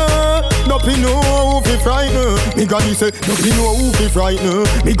frightened. Don't you know fi frightened. Me granny say don't you know who fi frightened.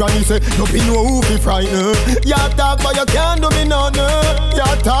 Me granny say don't you know who fi frightened. You talk but you can't do me nothing.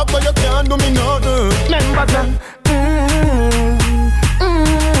 You talk but you can't do me nothing. Remember that.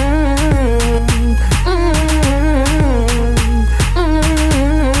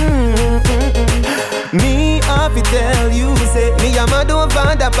 Me have to tell you, say me and my don't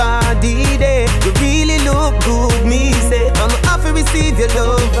find a party day. You really look good, me say I'm happy to receive your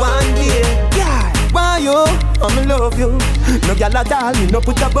love one day. Yeah, why you? I'ma love you. No gyal at all, me no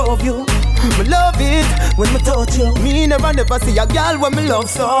put above you. Me love it when me touch you. Me never see a gyal when me love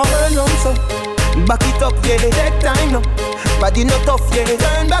so. Turn on so, back it up, yeah. Take time now, body no tough, yeah.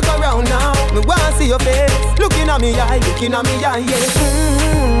 Turn back around now, me wanna see your face. Looking at me eye, yeah.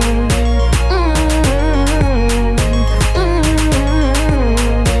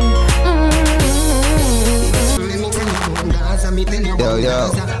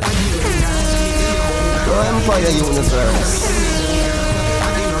 Yo, Empire Universe.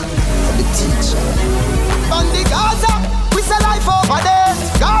 The teacher. On the Gaza, we say life over there.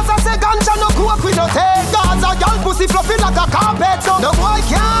 Gaza say ganja no coke we no take. Gaza girl pussy fluffy like a carpet. So no boy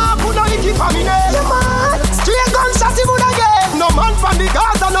can't put no icky for me name. Yeah man, straight gunshot he would again. No man from the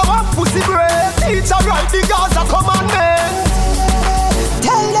Gaza no have pussy break. Teacher write the Gaza commandment.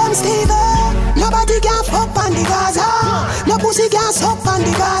 Tell them Steven, nobody can fuck on the Gaza. No pussy can suck on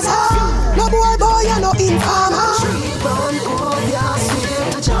the Gaza. No boy and no informer.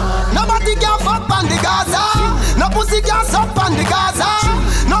 Nobody can fuck on the Gaza. No pussy can suck on the Gaza.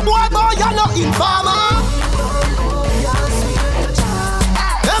 No boy and no informer.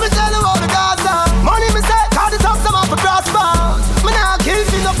 Let me tell you about the Gaza. Money me say, cause the top some have to prosper. Me nah kill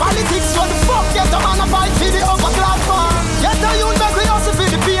for no politics. What the fuck get a man a fight for the upper class man? Get a youth make we hustle for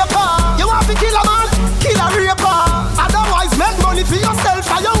the paper. You want to kill a man, kill a raper. Otherwise make money for yourself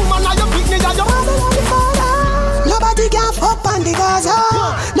and your woman and your picnic and your mother and the father. Nobody can fuck on the Gaza.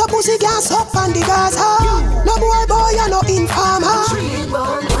 No pussy can suck on the Gaza. No boy and no informer.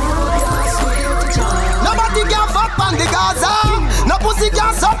 Nobody can fuck on the Gaza. No pussy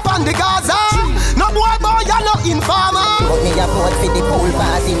can suck on the Gaza. No boy and no informer. Put me a boat for the pool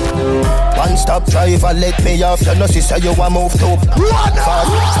party. One stop driver, let me off. You know sister you a move too fast.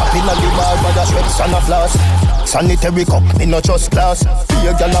 Stop in on the bar, but that's Rolex and a floss. Sanitary cup, me no trust class. Be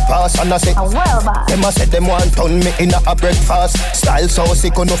a gal a pass and a say them a say them want turn me in a breakfast. Style so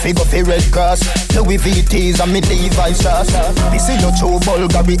sick no figure fi Red Cross. Louis VT's and me Levi's shoes. This is your true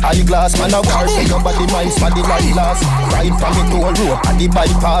Bulgari eyeglass. Man a war for your body, mind for the light glass. Ride from me toll road at the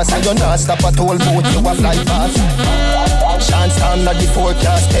bypass. And you not stop at toll boat, you a fly fast. Chance stand at the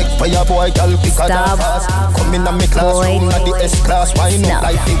forecast. Take for your boy, girl, quicker than fast. Come in a me classroom at the S-class. Why not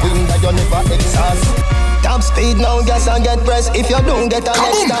like the wind that you never exhaust? Top speed now, gas and get pressed. If you don't get a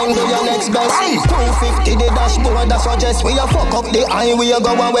next time, do your next best. 250 the dashboard, that suggest we a fuck up the eye, we a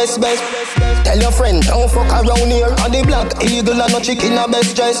go a west best. Tell your friend, don't fuck around here. And the Black Eagle and no chicken a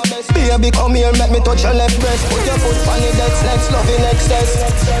best dress. Baby, come here, make me touch your left breast. Put your foot on the deck, let's love in excess.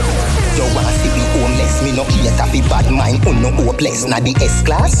 You wanna see me homeless, me no cater fi bad mind, no hopeless. Na the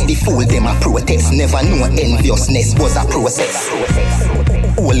S-class, the fool them a protest. Never know enviousness was a process.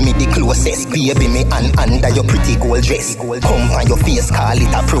 Hold me the closest, baby, me and under your pretty gold dress. Come on your face, call it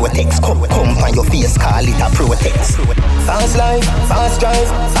a Protex. Come on your face, call it a Protex. Fast life, fast drive,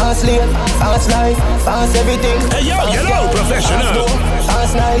 fast lane, fast life, fast everything. Hey yo, you know, professional.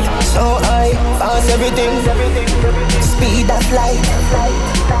 Fast night, so high, fast everything. Speed of light,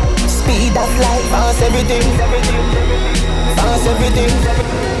 speed of light, fast everything, fast everything.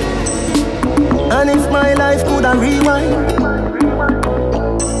 And if my life could a rewind.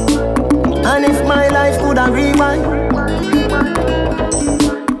 And if my life could have rewind.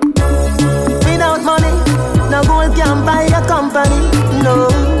 Without money, no gold can buy a company. No.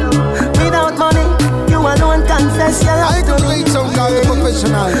 Without money, you alone confess your life. I don't need some guy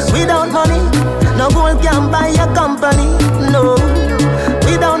professionals. Without money, no gold can buy a company. No.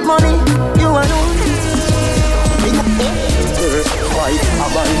 Without money, you alone. Wife, a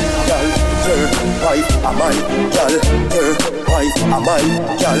man, girl. Wife, a man, girl. Wife, a man,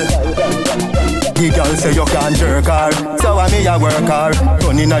 girl. The girl say you can't jerk her, so I me a work her.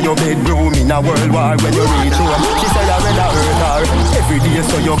 Run inna your bedroom in a world war. When you reach home, she say you rather hurt her. Every day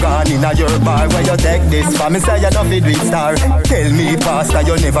so you gone inna your bar. Where you take this for me say you no fit reach star. Tell me pastor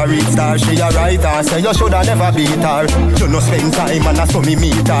you never reach star. She a right her, say you shoulda never beat her. You no spend time and I saw me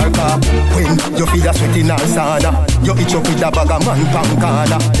meet her car. When you feel a sweat in her sauna, you itch up with a bag of man pan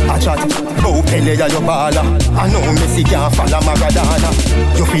corner. A chat, bow Pele ya your baller. I know Messi can't follow Maradona.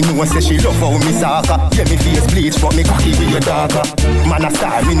 You feel no say she love how me say. Yeah, me face bleach, but me cocky with your darker. Man a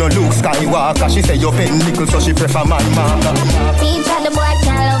star, me no Luke Skywalker. She say you pen nickel, so she prefer my marker. Teacher, the boy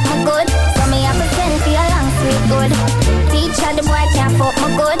can't love me good, so me have to send for your long sweet good. Teacher, the boy can't fuck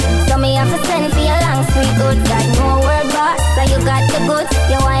me good, so me have to send for your long sweet good. Got no word boss, so you got the goods.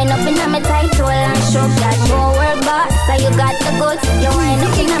 You wind up in my tight hole and show. Got no word boss, so you got the goods. You wind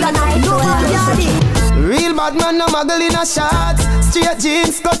up in my tight hole and show. Real bad man, no muggle in a shots. Straight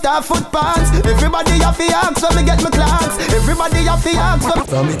jeans, cut off foot pants. Everybody have to ask when me get my clocks. Everybody have to ask when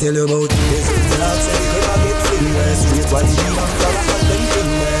From me tell you about this, clocks. Say the girl get fling where straight one deep and flat and them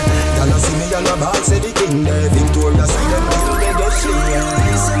thing there. Y'all see me on the back, say the king there. Victoria say them people they get shit.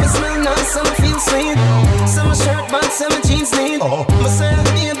 Some smell nice, some feel sweet. Some shirt pants, some jeans neat. Myself,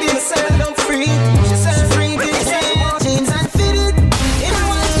 baby, myself, I'm free. She said free, this jeans and fit it. In a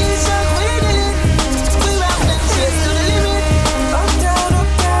white t-shirt, we did it. We rock them shit to the limit. Up down.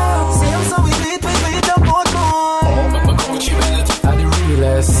 See I'm so we beat up on more. My Gucci belt are the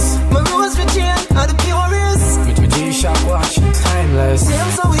realest. My rose with chain are the purest. With my G-Shock watch, timeless. See I'm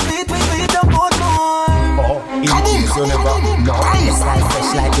so we beat up on more. You never know. My style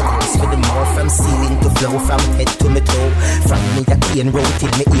fresh like the breeze with the more from ceiling to flow, from head to my toe. From me a cane road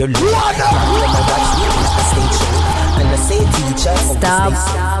till me ear low. Now when I watch me at the stage show, and I say teacher, stop,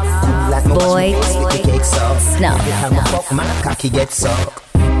 like boy, snuff. Every time I fuck my cocky get sucked.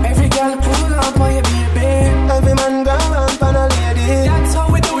 Every girl pull up on your baby. Every man go around for a lady. That's how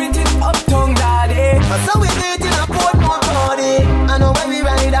we do it in Uptown, daddy. That's how we do it in a Portmore party. I know when we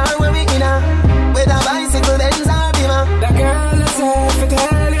ride or when we in a with a bicycle, Benz or Beamer. The girl herself, I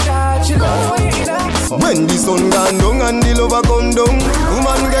tell you that she love what you in a. When the sun gone down and the lover come down,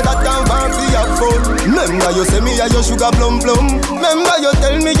 woman get a time for have fun. Remember you say me a your sugar plum. Remember you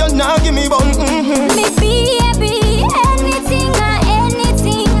tell me you nah give me bun. Me baby, anything or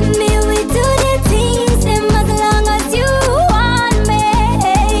anything. Me we do the things them as long as you want me.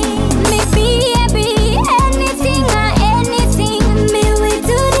 Me baby, anything or anything. Me we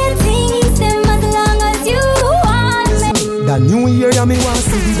do the things them as long as you want me. The new year ya me want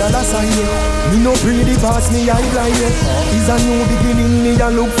see the dollar sign yeah. Me no pretty pass me I blind yeah. It's a new beginning me a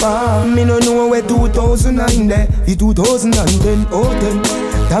look for. Me no know where 2009 there. The 2010 10.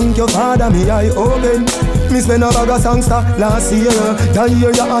 Thank your father me I open. Me spend a bag of songster last year. That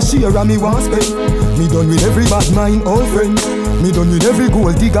year ya a share and me want spend. Me done with every bad mind old friend. Me done with every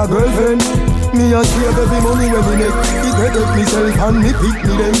gold digger girlfriend. Me a save every money when me make. It take myself and me pick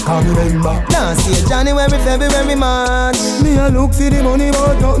me them. Can't remember. Last year January, February, March. Me a look for the money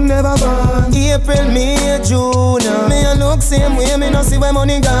but nothing never gone. April, May, June. Me a look same way, me no see where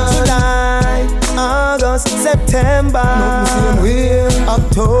money gone. July, August, September. Nothing same way.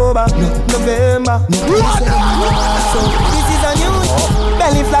 October, November. So this is a new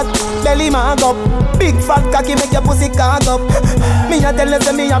belly flat, belly mag up. Big fat cocky make your pussy cock up. Me a tell you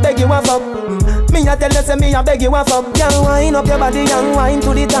say me a beg you a fuck. Me a tell you say me a beg you a fuck. Girl wind up your body and wind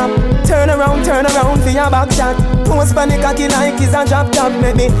to the top. Turn around for your back shot. Post on the cocky like it's a drop top.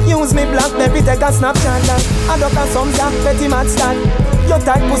 Make me use me BlackBerry take a snapshot. I duck a some jack petty match start. Your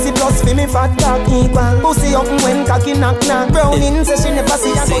tight pussy plus for me fat cock equal. Pussy up when cocky knock. Browning say she never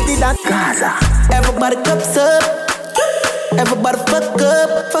see a body that. Gaza. Everybody cups up. Everybody fucked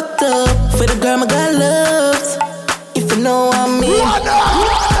up. For the girl my God loves. If you know what I mean.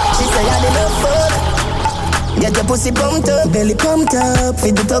 She say I did love fuck. Get your pussy pumped up, belly pumped up.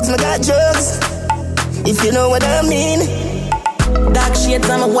 Feed the dogs my God drugs. If you know what I mean. Dark shades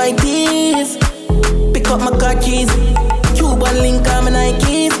on my white tees. Pick up my car keys. Cuban link on my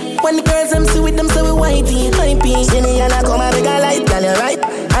Nikes. When the girls I'm see with them so we whitey, hypey. See me and I come and make a light, girl you right.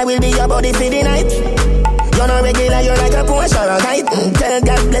 I will be your body for the night. You're not regular, you're like a Porsche or a kite. Tell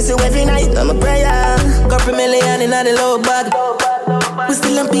God bless you every night, I'm a prayer. Couple million in the low bag. We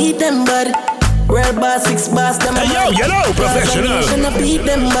still don't beat them, bud. Real boss, 6 boss, them a hey, yo, professional. Shouldn't beat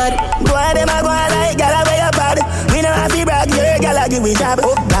them, bud. Go on, them a go on like, gala way up, bud. We know how to brag, yeah, gala give me job.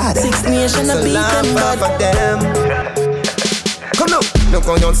 Oh, God. 6 Nation, a beat them, bud. Come look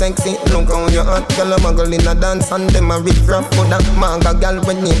how you sexy, look how you hot. Girl a muggle in a dance and them a rip rap. Coulda manga girl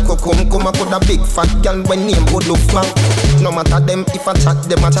when name Kokum. Coulda big fat girl when name good look flat. No matter them if I chat,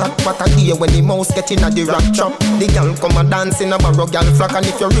 them a chat. What I hear when the mouse get in a the rap trap. The girl come a dance in a barrow girl flock. And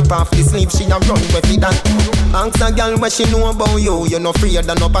if you rip off the sleeve, she a run with it that. Ask a girl what she know about you. You no afraid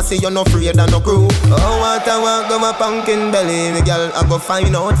of no pussy, you no afraid of no crew. Oh what I want go my pumpkin belly. The girl I go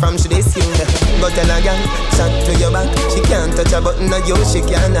find out from she this you. Go tell a girl, chat to your back. She can't touch a button of you, she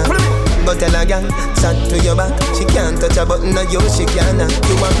can't. Go tell a girl, chat to your back. She can't touch a button of you, she can't.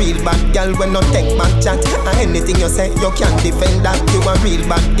 You a real bad girl when no take back chat. And anything you say, you can't defend that. You a real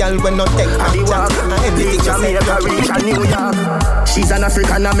bad girl when no take back chat. And anything you say, you can't New York. She's an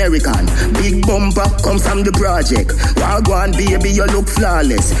African American. Big bumper, come from the project. Wagwan baby, you look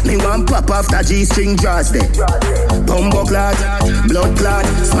flawless. Me want pop off that G-string draws there. Bumbo clot, blood clot.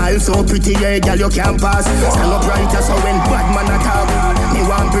 Smile so pretty, yeah, girl, you can't pass. Stand up right so when bad man attack. Me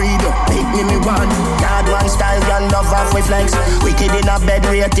want breed up, pick me want. Yard one style, girl, love off with flex. Wicked in a bed,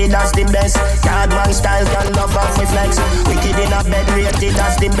 rated as the best. Yard one style, girl, love off with flex. Wicked in a bed, rated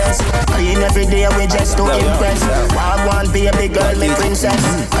as the best. Clean every day, we just to impress. Wagwan baby, girl, me princess.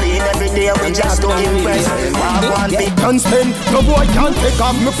 Clean every day, we just to impress. Wagwan big can't spend, no boy can't take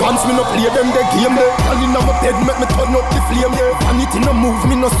off me pants. Me no play them the game there. Girl inna my bed, make me turn up the flame there. And it no move,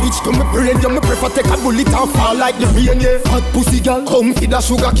 me no switch to me brain. Yeah, me prefer take a bullet and fall like the rain yeah. Fat pussy girl, come feed a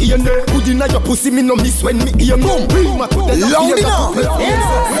sugar cane there. Good inna your pussy, me no miss when me aim. Boom, prima to the loud enough.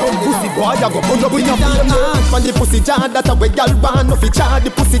 Some pussy boy, I go pull up in your flame there. And the pussy jar that a way girl ban. No fi jar,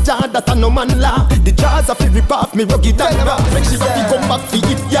 the pussy jar that a no man laugh. The jars a fi rip off me rugged and rough. Make she up, come back fi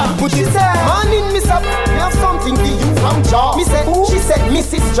it, yeah. But she said, morning miss up, me have something for you from Jaw. Me said, she said,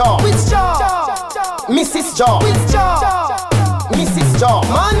 Mrs. Jaw. Which Jaw? Mrs. Jaw. Which Jaw? Mrs. Jaw.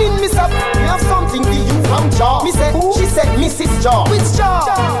 Morning miss up, me have something for you from Jaw. Me said, she said, Mrs. Jaw. Which Jaw?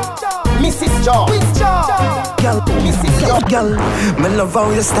 Mrs. Jaw. Which Jaw? Girl, Mrs. Jaw. Girl, me love how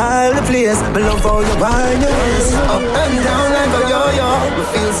you style the place. Me love how you wind your waist up and down like a yo-yo. Me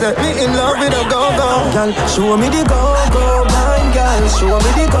feel set me in love with a go-go. Girl, show me the go-go, wine girl. Show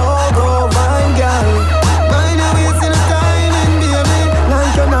me the go-go, wine girl. Mind your waist in a timing, baby.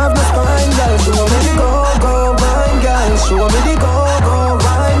 Like you have no spine, girl. Show me the go-go, wine girl. Show me the go-go,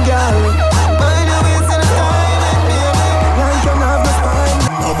 wine girl. Mind your waist in a timing, baby. Like you have no spine.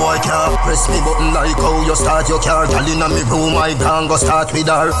 No boy can't press me button like how you start your car. Girl inna me room, I can't go start with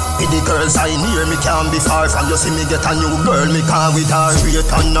her. With the girls I near me can't be far from. You see me get a new girl, me can't with her. Straight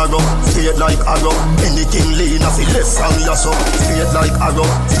and narrow, straight like arrow. Anything lean off it left from your so. Straight like arrow,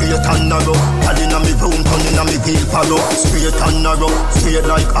 straight and narrow. Girl inna me room, turn inna me wheel parrow. Straight and narrow, straight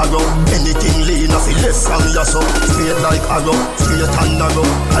like arrow. Anything lean off it left from your so. Straight like arrow, straight and narrow.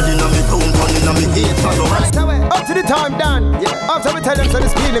 Girl inna me room, turn inna me wheel parrow. Up to the time, Dan. After we tell them so the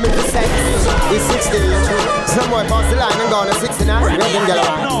speed limit is set, it's 60. Some boy pass the line and go on to 69. Let them get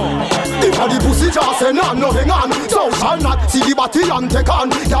around. If a the pussy just say no, no hang on. So shall not see the body and take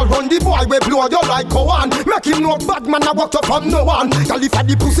on. Y'all run the boy we blow you like Cowan. Make him know bad man I walked up from no one. Y'all if a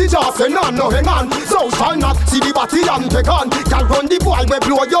the pussy just say no, no hang on. So shall not see the body and take on. Y'all run the boy we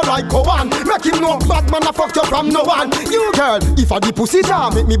blow you like Cowan. Make him know bad man I fucked you from no one. You girl, if a the pussy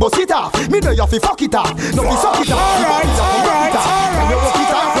just make me bust it off. Me know you fi fuck it off. No fi suck it off. Alright. Can you walk it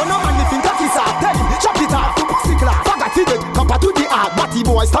off? No man if you got it off. Tell him chop it off to pussy clap. Forget it, compare to the art. Batty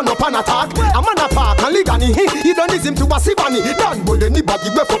boy stand up and attack. A man a park and ligani. He don't listen to a sivani. Don't hold anybody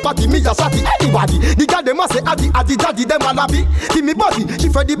where for party me a shotty anybody. The girl them a say addy daddy them a labby. See me body,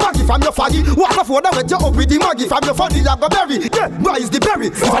 she fed the baggy from your faggy. Walk off water with you up with the maggie. From your body like a berry. Yeah, where is the berry?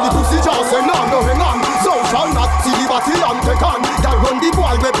 If a the pussy just say no, no hang on. So shall not see the body and take on. Girl run the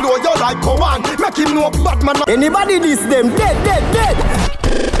boy we blow you like Cowan. Make him know Batman. Anybody this them dead.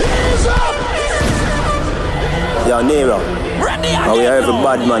 Yo, Nero. How we have a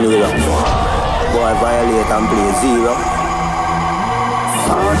bad man here. Boy, violate and play zero.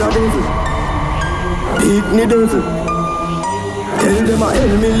 Father devil, beat me devil. Tell them I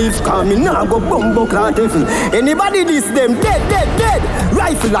help me live, cause me nah go bumbo clout devil. Anybody this them dead.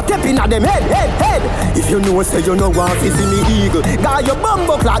 Rifle a tapping at them head. If you know say you know want to see me eagle, got your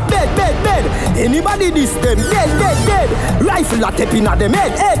bumbo clout bed. Anybody this them dead. Rifle a tapping at them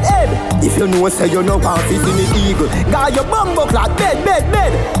head. If you know say you know want to see me eagle, got your bumbo clout bed.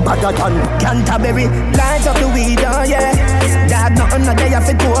 Better than Canterbury, lights up the weed, oh yeah. Dad nothing no day off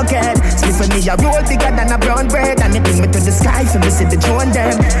it cocaine. Sleep for me a roll bigger than a brown bread, and it bring me to the sky for me see the drone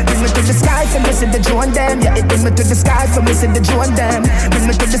them. Bring me to the sky for me see the drone them. Yeah, it bring me to the sky for me see the drone them. Bring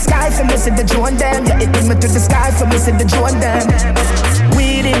me to the sky for me see the drone them. Yeah, it bring me to the sky for me see the drone them.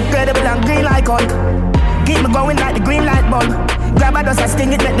 Weed incredible and green like Hulk. Keep me going like the green light bulb. Grab a dust, I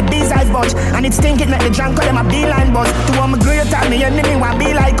sting it, let the bees eyes budge. And it stink it, let the drunk call them a beeline buzz. To all my great time, me enemy want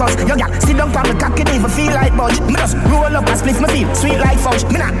be like us. Yo, yeah, sit down from the cock, it even feel like budge. Me just roll up and split my feet, sweet like fudge.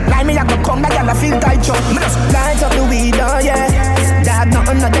 Me not lie, me I go come back and I feel tight choke. Me just light up the weed, oh yeah. Dad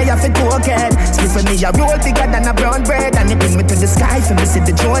nothing no day off it cocaine. Split for me a roll bigger than a brown bread, and it bring me to the sky for me see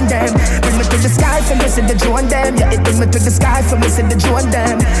the drone them. Bring me to the sky for me see the drone them. Yeah, it bring me to the sky for me see the drone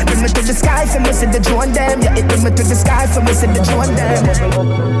them. Bring me to the sky for me see the drone them. Yeah, it bring me to the sky for me see the drone them.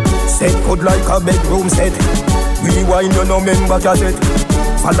 Set good like a bedroom set. Rewind you no member cassette.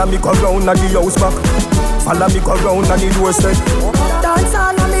 Follow me go round at the house back. Follow me go round at the doorstep. Dance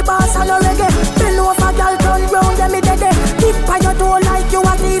all on me boss and a reggae. Bend over girl turn round them me dead. Tip on your toe like you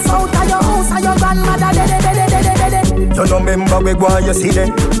a thief out of your house and your grandmother dead. You no member we go and you see them.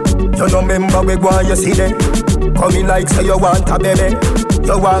 You no member we go and you see them. Come in like say you want a baby.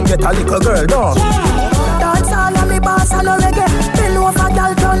 You want get a little girl, no? Dance all on me boss and a reggae. Bend over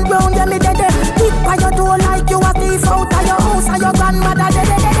girl turn round them me dead. Tip on your toe like you a thief out of your house and your grandmother dead.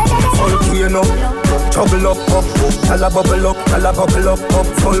 Volcano, trouble up, tell a bubble up,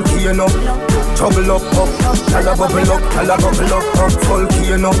 volcano, trouble up, tell a bubble up,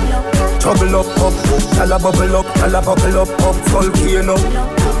 volcano, trouble up, tell a bubble up, volcano,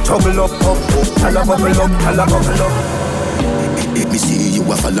 trouble up, tell a bubble up. Let me see you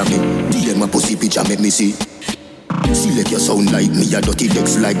a follow me. DM my pussy picture make me see. Select your sound like me, a dirty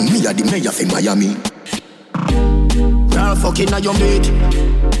decks like me, a the mayor for Miami. Girl fucking on your mate.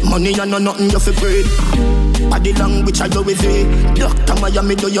 Money and no nothing you fi breed. Body language I go with it. Doctor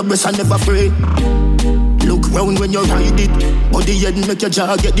Miami do your best and never afraid. Look round when you ride it. Body head make your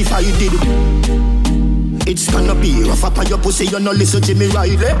jaw get divided. It's gonna be rough up on your pussy, you no listen to me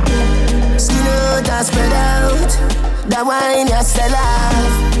Riley. Skin out and spread out. That wine you sell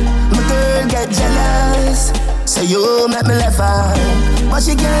off. My girl get jealous. So you make me laugh out. But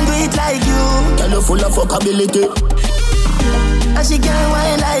she can't do it like you. Girl you full of fuckability. And she can't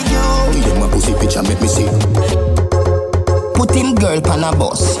wine like you. Give my pussy picture make me see. Put him girl pan a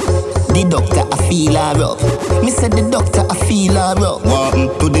bus. The doctor I feel her up. Me said the doctor I feel her up.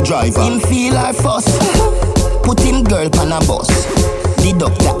 What to the driver? Him feel her first. Put him girl pan a bus. The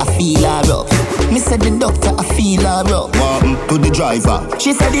doctor I feel her up. Me said the doctor I feel her up. What to the driver?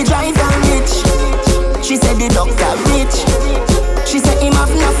 She said the driver rich. She said the doctor rich. She said him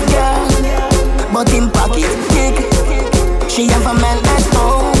have enough girl, but him pocket big. She have a man at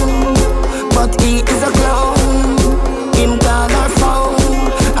home, but he is a clown. Him call her phone.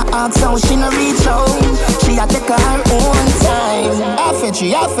 I ask how she no reach home. She a take her own time. I fetch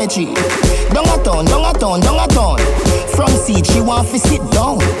it. Down a town. From seat she want to sit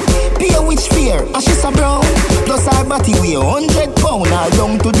down. pay which fear, and she's a brown. Plus her body weigh 100 pound. Her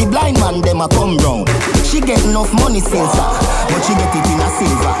young to the blind man, them a come round. She get enough money since her, but she get it in a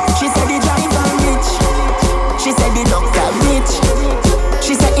silver. She said the driver rich, she said the doctor rich.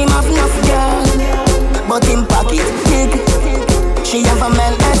 She said him have enough girl, but him pocket big. She have a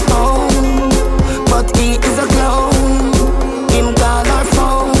man at home, but he is a clown. Him call her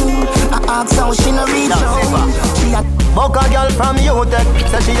phone, I ask how she no reach home. She a buck a girl from UTech,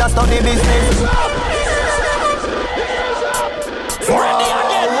 say she a study business. Ready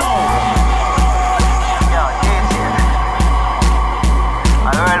again now. I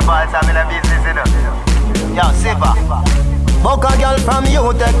heard boys having a business, you know. Yo, Siva. Buck a girl from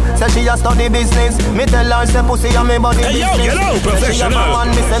UTech, say she a study business. Me tell her say pussy and me body business. Yo, get out, professional. She a man,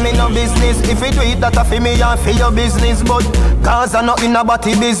 me say me no business. If you do it, that a fi me and fi your business. But cause I not in a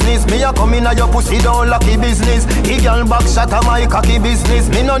body business. Me a come in a your pussy down lucky business. He girl back shot a my cocky business.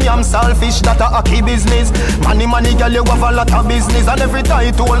 Me no yam selfish, that a hockey business. Money girl you have a lot of business. And every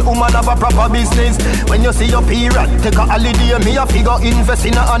title woman have a proper business. When you see your period, take a holiday. Me a figure invest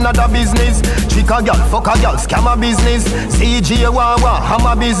in another business. Trick a girl, fuck a girl, scam a business. CJ Wawa,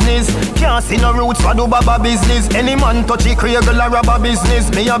 hammer business. Can't see no roots for do baba business. Any man touch it, creagle a rubber business.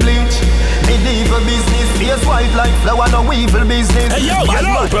 Me a bleach, medieval business. Face white like flower, no evil business. Hey yo,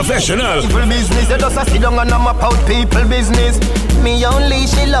 hello, professional. Evil business, you just a sit down and map out people business. me only,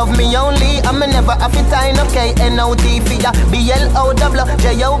 she love me only. I'm never have to tie no K-N-O-T for ya.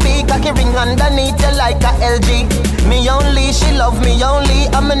 B-L-O-W-J-O-B, cocky ring underneath you like a LG. Me only, she love me only.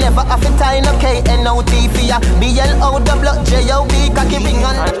 I'm never have to tie no K-N-O-T for ya. B-L-O-W-J-O-B, cocky ring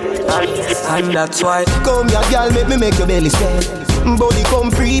underneath. And that's why come here, girl, make me make your belly swell. Body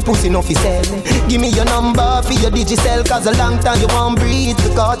come free, pussy no fi sell. Give me your number for your Digicel, cause a long time you won't breathe the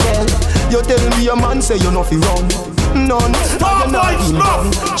cartel. You tell me your man say you no fi run. None, Star Boy Snuff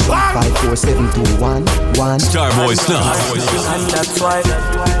 54721 Starboy Snuff. And that's why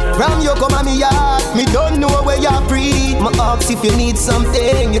from you come at me yard, me don't know where you breathe. My ask if you need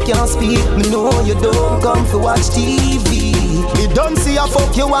something, you can't speak. Me know you don't come for watch TV. Me don't see a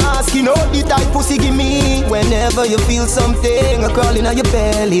fuck you ask, you know the type pussy give me. Whenever you feel something, a crawling on your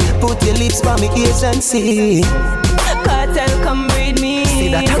belly, put your lips by me ears and see. Cartel come breed me. See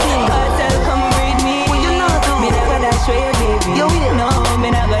that again. Cartel come breed me. Well, you know too. Me not gonna show you, baby. You will. No, me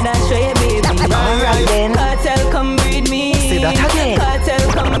not gonna show you, baby. Alright then. Cartel come breed me. See that again. Cartel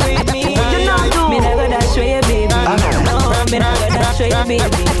come breed me. Well, you know too. Me not gonna show you, baby. No, me not gonna show you, baby.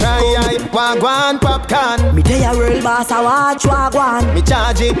 Wagwan popcorn. Me tell ya real boss I watch wagwan. Me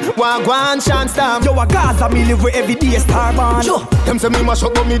charge it Wagwan chant stamp. Yo a Gaza me live with every day starborn. Sure. Them say me mash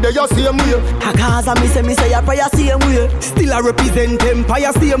up but me they a same way. A Gaza me say ya prayer same way. Still I represent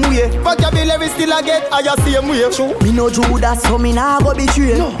empire same way. Vocabulary still I get I same way. True. Me no Judas so me nah go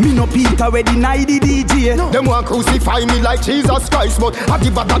betray. No. Me no Peter we deny the DJ. No. Them want crucify me like Jesus Christ, but I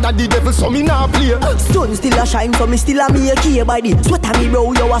give a dad the devil so me nah play. Sun still a shine so me still a make here by the sweat of me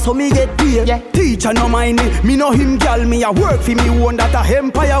bro yo so me get paid. Yeah. Teacher no mind me no him gal me a work for me one that a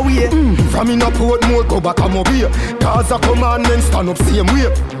empire way. From me no port more go back and obey. Cause a commandment stand up same way.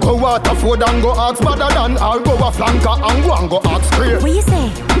 Go Waterford and go ask better than I'll go a flanker and go and go ask prayer. What you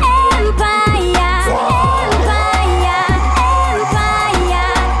say? Empire, empire, forever.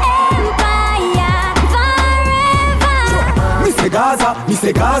 Me say Gaza, me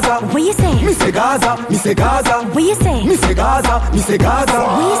say Gaza. What you say? Me say Gaza, me say Gaza. What you say? Me say Gaza, me say Gaza.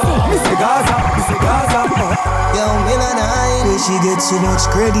 What you say? Me say Gaza, me say Gaza. Yo, Milanine, where she get so much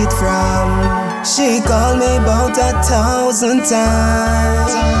credit from? She called me about 1,000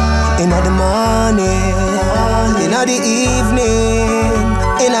 times. In the morning, in the evening,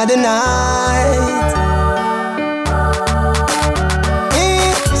 in the night.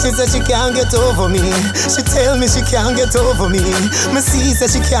 She said she can't get over me. She tell me she can't get over me. Me see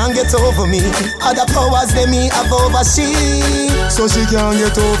said she can't get over me. Other powers than me have over she. So she can't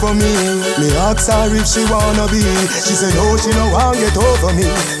get over me. Me ask her if she wanna be. She said no, she no want get over me.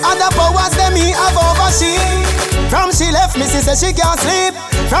 Other powers than me have over she. From she left me, she said she can't sleep.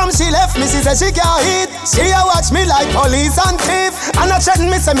 From she left me, she said she can't eat. She a watch me like police and thief. And I threaten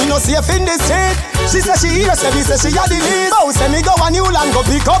me, say me no safe in the street. She said she hear say me, say she a the least. Bow say me go a new land, go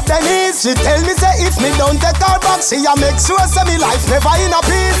pick up the knees. She tell me say if me don't take her back, she a make sure say me life never in a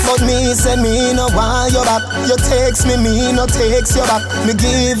peace. But me say me no want you back. You takes me no takes you back. Me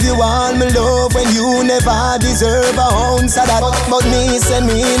give you all me love when you never deserve a ounce of that. But me say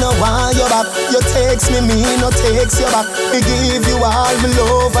me no want you back. You takes me no takes you back. Me give you all me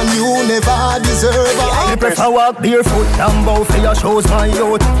love and you never deserve her. Me prefer walk barefoot and bow for your shows, my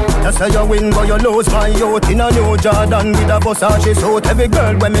youth. You say you win, but you lose, my youth. In a new Jordan with a Versace suit. Every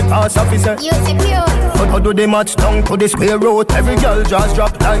girl when me pass up is a but how do they match down to the square root? Every girl just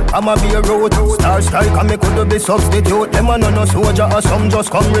drop like I'm a beer root. Star strike and me could be substitute. Them a no soldier or some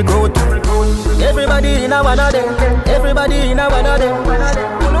just come recruit. Everybody in a one of them. Everybody in a one of them.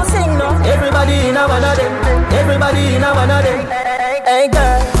 You no sing no. Everybody in a one of them. Everybody in a one of them. Hey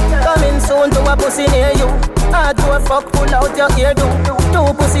girl, coming soon to a pussy near you. Hard to a fuck, pull out your ear do.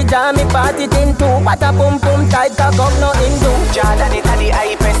 Two pussy jam me party in two. What a pum pum tight cock up no Hindu. Jordan it a the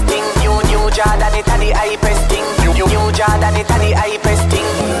high press thing. New Jordan it a the high press thing. New Jordan it a the high press thing.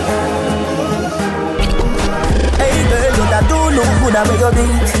 Hey girl, you da do look good at where you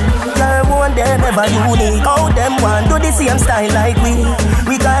beat. Girl, one them ever unique. How them want do the same style like we.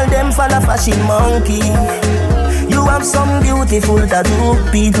 We call them follow fashion monkey. You have some beautiful tattoo.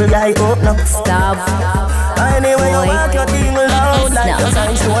 People I hope no. Stop. Anyway, you walk your thing loud like your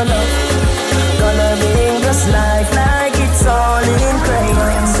sign so love. Coloring this life like it's all in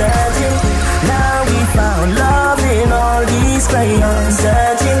crayons. Searching, now we found love in all these crayons.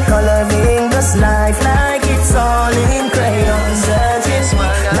 Searching, coloring this life like it's all in crayons. Searching,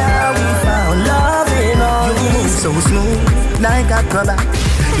 now we found love in all these. So smooth like a acrobat.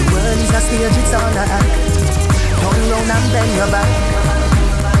 The world is a stage, it's all a act. Turn round and bend your back.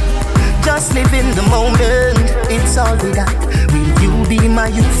 Just live in the moment, it's all we got. Will you be my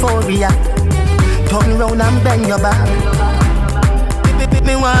euphoria? Turn round and bend your back.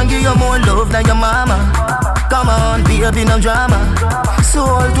 Me want give you more love than your mama. Come on, baby, no drama.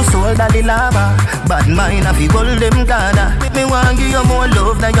 Soul to soul, daddy lava. Bad mind, I feel hold them corner. Me want give you more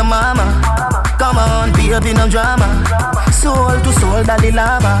love than your mama. Come on, baby, no drama. Soul to soul, daddy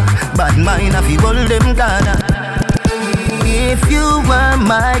lava. Bad mind, I feel hold them corner. If you were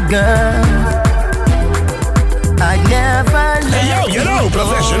my girl, I'd never let you know,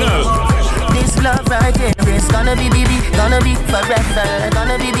 professional. This love right here is gonna be baby, gonna be forever.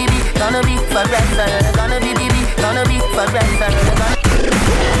 Gonna be baby, gonna be forever. Gonna be baby, gonna be forever.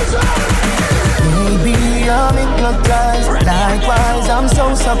 Maybe I'm hypnotized. Likewise, I'm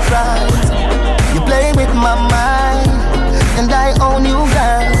so surprised. You play with my mind, and I own you,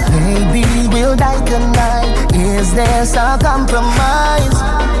 girl. Maybe we'll die tonight. Is there some compromise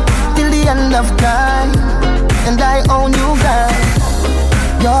till the end of time? And I own you, girl.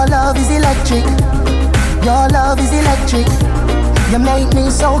 Your love is electric. Your love is electric. You make me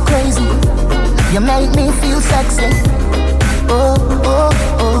so crazy. You make me feel sexy. Oh, oh,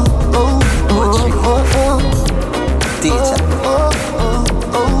 oh, oh, oh, oh, oh. Teacher. Oh, oh,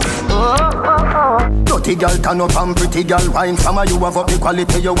 oh, oh, oh. Dirty girl turn up and pretty girl wine. From a you have up the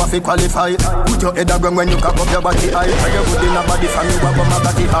quality, you have to qualify. Put your head around when you cock up your body high. Try your good in a body from you have my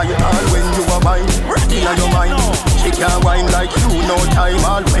body high. All when you are wine, ready on your mind. She can't wine like you, no time.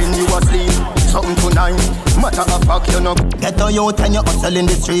 All when you asleep, something tonight. Matter of fact, you know. Get a youth and you hustle in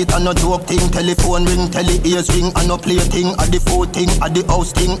the street. And no joke thing, telephone ring, ears ring. And no play thing, at the food thing, at the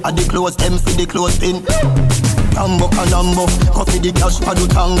house thing, at the clothes, them for the clothes pin. Tambo canambo, coffee the cash for the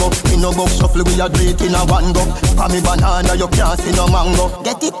tango. Me no box shuffle, we a great in a one go. For me banana, you can't see no mango.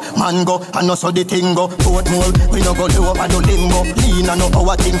 Get it, mango, and no so the thing go. Portmore, we no go low over no limbo. Lean and no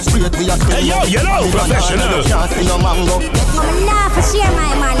our thing straight, we a straight. Hey yo, you know, professional. You can't see no mango. I'm not for share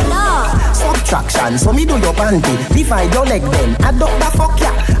my man, no. Subtraction, so me do your panty. Divide your leg then, adopt the fuck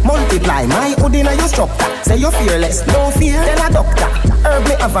ya. Multiply my hood in your structure. Say you're fearless, no fear, tell a doctor. Herb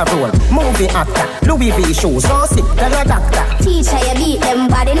me have a role, movie actor. Louis V shoes, so sick, tell a doctor. Teacher, you beat them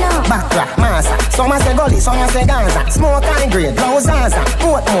body now. Backtrack, massa. Some a say gully, some a say Gaza. Smoke and grade, low Zaza.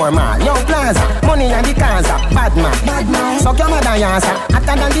 Portmore mall, young plaza. Money and the Kaza, bad man. Bad man. Suck your mother yasa.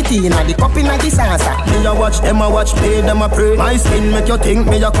 Hotter than the tea, and the cup in the salsa. Me a watch, them a watch, pay them a pray. My skin make you think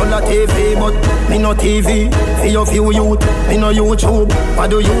me a color TV, but me no TV. For your few youth, me no YouTube. What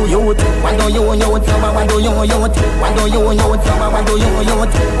do you youth? What do you youth? What do you youth? What do you youth? What do you youth?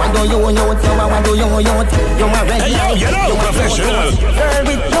 What do you youth? What do you youth? You a red. Hey yo, you know, professional. Girl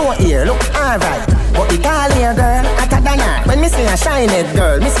with no ear, look alright. But the call here, girl, hotter than her. When me say a shine it,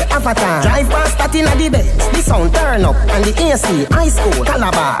 girl, me say avatar. Drive past that in a the bed, the sound turn up. And the AC, high school,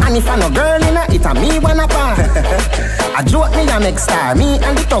 Calabar. And if I no girl in it a me wanna par. I joke me a next star. Me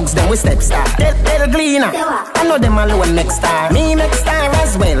and the thugs, them we step star. Tell Gleaner, I know them alone next star. Me next star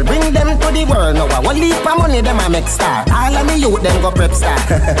as well, bring them to the world. Now I will leave for money, them a make star. All of me youth, them go prep star.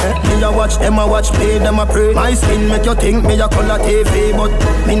 Me a watch, them a watch, pay them a pray. My skin make you think me a color TV, but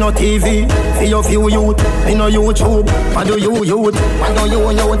me no TV. For your few youth, me no YouTube. What do you youth? What do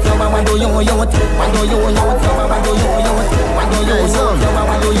you youth? What do you youth? What do you youth? What do you youth? What do you youth?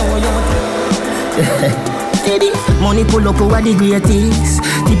 What do you youth? Steady. Money pull up over the greatest.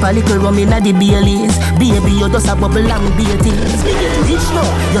 Tip a little rum inna the Baileys. Baby, you just a bubble and beaties. We get rich now.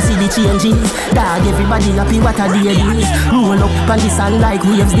 You see the changes. Dog, everybody happy what a day is. Roll up on the sun like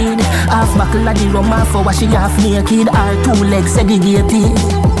waves did. Half buckle of the rum, half for washing half naked. Our 2 legs segregated.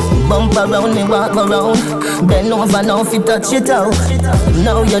 Bump around me, walk around. Bend over now if you touch it out.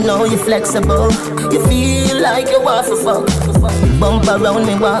 Now you know you're flexible. You feel like you want to fuck. Bump around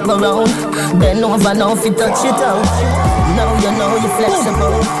me, walk around. Bend over now if you touch it out. Now you know you're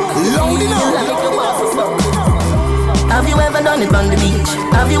flexible. You feel like you want to fuck. Have you ever done it on the beach?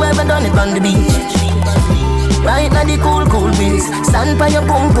 Have you ever done it on the beach? Right now the cool breeze. Stand by your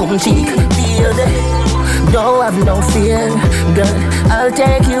boom boom cheek. Feel the don't have no fear, girl, I'll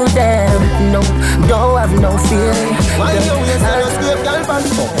take you there. No, don't have no fear,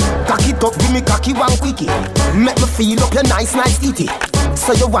 Cock it up, give me cocky one quickie. Make me feel up your nice titty.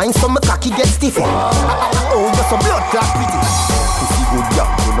 So you wine so my cocky get stiffy. Oh, you're so blood clot pretty. Pussy good girl,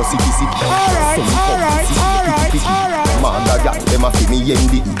 you know sicky. Alright. Manda girl, them a fi me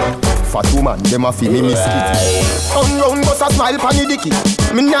yendi. Fat woman, them a fi me miss it. Round bust a smile pon the dicky.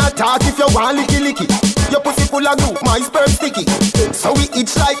 Me not talk if you want licky. Your pussy full of glue, my sperm sticky. So we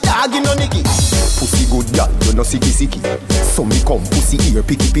itch like dog in no nicky. Pussy good girl, you know sicky. So me come pussy ear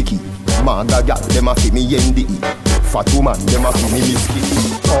picky. Manda girl, them a fi me yendi. Fat woman, them a fi me miss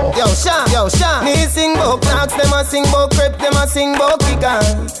it. Oh. Yo, Sean. Me sing bout knocks, them a sing bout crepe, them a sing bout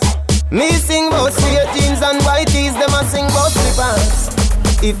kickers. Me sing bout straight jeans and white tees, them a sing bout slippers.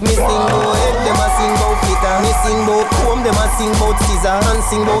 If me sing bout head, them a sing bout flitter. Me sing bout comb, them a sing bout scissor. And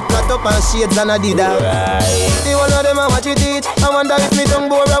sing bout knot up and shades and Adidas. The one of them a watch it teach. I wonder if me tongue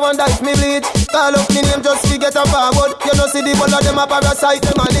bore, I wonder if me bleach. Call up me name just to get a forward. You know see the one of them a parasite,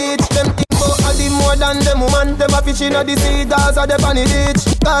 them a leech. Them think bout a the more than them woman. Them a fish in a the sea, dolls a them on the ditch.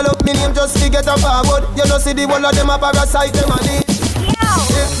 Call up me name just to get a forward. You know see the one of them a parasite, them a leech.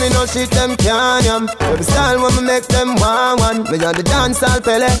 If me no shit them can yam. Every style when me make them one. Me on the dancehall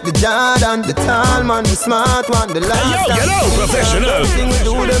Pele, the Jordan, the tall man, the smart one, the last one. Hey, yo, professional. Everything we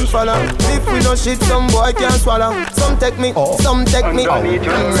do them follow. If we no shit, some boy can't swallow. Some take me, some take me,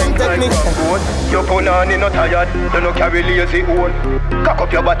 some take me. Your punani no tired, you no carry lazy own. Cock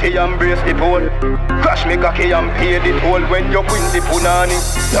up your body and brace the pole. Crash me cocky and pay the toll when you win the punani.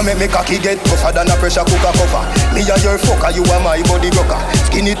 You make me cocky get tougher than a pressure cooker cover. Me and your fucker, you are my body rocker.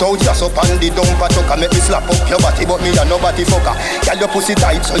 Skin it out just up on the dumper chucker. Make me slap up your body but me a nobody fucker. Girl your pussy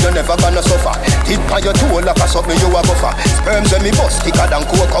tight so you never gonna suffer. Tip on your toe like a suck me you a buffer. Sperms when me bust thicker than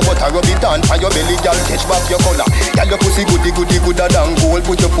cocoa butter. Rub it on your belly girl catch back your collar. Girl your pussy gooder than gold.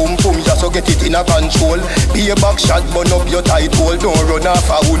 Put your pum just so get it in a control. Be a back shot burn up your tight hole. Don't run off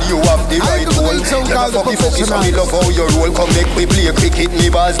a wood you have the right hole. You never fucky so me love how you roll. Come make me play cricket me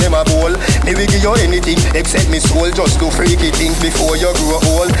balls them a bowl. Me will give you anything except me soul. Just to freaky things before you grow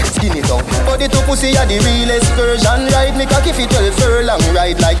old. Skin it out. Body to pussy are the realest version. Ride me cocky fit 12 furlong.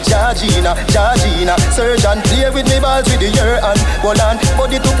 Ride like Georgina. Surgeon play with me balls with the year and hold on.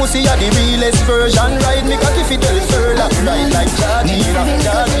 Body to pussy are the realest version. Ride me cocky fit 12 furlong. Ride like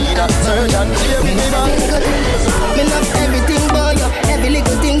Georgina. Surgeon play with me balls. Me love everything boy. Every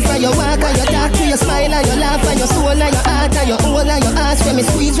little thing for your walk and your talk, to your smile and your laugh and your soul and your heart and your whole and your ass. When me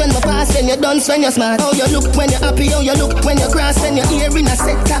squeeze when me pass, when you dance when you're smart. How you look when you're happy, how you look when you cross, when you're here in a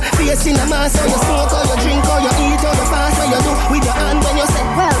sector, face in a mask. How you smoke, how you drink, how you eat, how you fast. What you do with your hand when you say,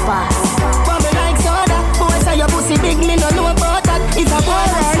 well boss. But me like soda, boy say your pussy big, me no know about that. If a boy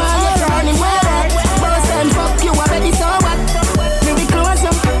was small, you turn him well up. Boss and fuck you already so what? Me be close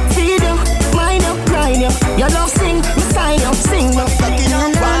up, feed you, mind you, grind you. You love sing, me sign you, sing you.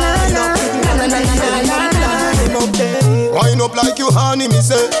 Wind up like you honey, me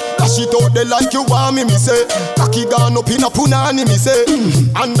say. Dash it out there like you want me say. Cocky gone up in a punani, me say.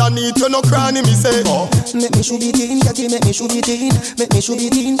 Underneath you no cranny, me say. Make me shoot it in, catty, make me shoot it in. Make me shoot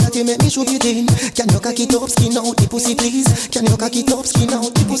it in, catty, make me shoot it in. Can you cock it up, skin out the pussy, please? Can you cock it up, skin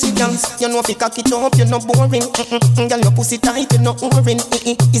out the pussy, please? You know if you cock it up, you're not boring. Girl, your pussy tight, you're not boring.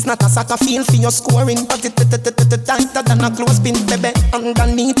 It's not a soccer field for your scoring. But it tighter than a clothespin, baby.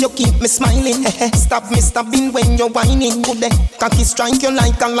 Underneath you keep me smiling. Stop me stopping when you're whining. Good day, cocky strike you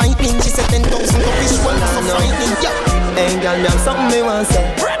like a lightning. She said 10,000 to wish one so frightening. Hey girl, me have something me want say.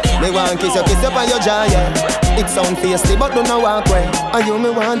 Me want kiss you on your jaw, yeah. It sound feisty but don't know walk way. And you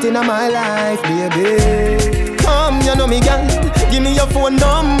me want in my life, baby. Come, you know me girl. Give me your phone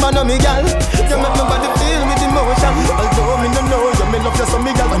number, know me girl. You make my body feel with emotion. Although me no know you, me love you so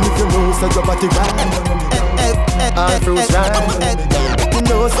me girl. And if you know so your body right, all fruits right. You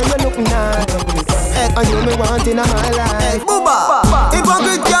know so you look nice. And you me want in my life. Booba,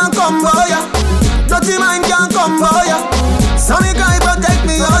 hypocrite can't come by ya.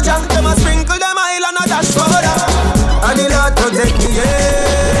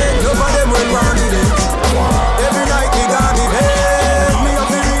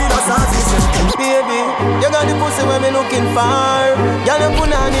 looking for. Girl, you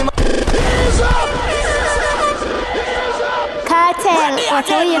put on him. Cartel, what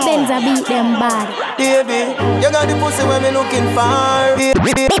how you bends a beat them bad? Baby, you got the pussy where me looking for.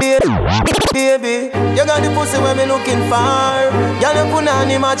 Baby, you got the pussy where me looking for. Girl, you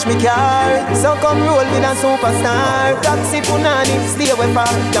punani match me car. So come roll with a superstar. Taxi punani, stay away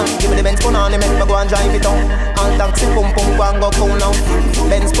far. Give me the Benz punani, make me go and drive it on. All taxi pum pum go and go cool now.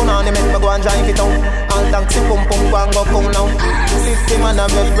 Benz punani, make me go and drive it on. All taxi pum pum go and go cool now. 50 man a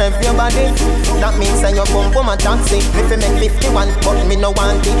rev your body. That means that you pump a taxi. Me fi make 51, but me no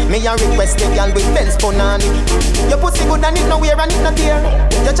want it. Me a request the girl with Benz punani. Your pussy good and it no wear and it no tear.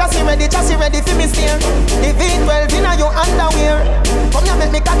 Your chassis ready for me steer. The V12 inna your underwear. Come here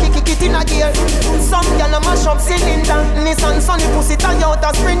make me cocky kick it in a gear. Some gyal a mash up cylinder. Nissan Sunny pussy Toyota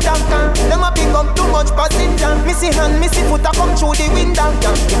Sprinter. Them a pick up too much passenger. Missy hand, missy foot a come through the window.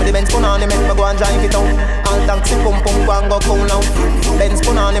 Give me the Benz punani, make me go and drive it out. All taxi pum pum go and go cool now. Benz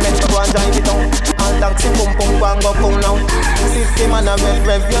punani, make me go and drive it out. All taxi pum pum go and go cool now. 50 man a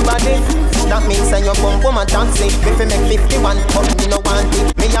rev your body. That means that you pump a taxi. If you make 51, but me no want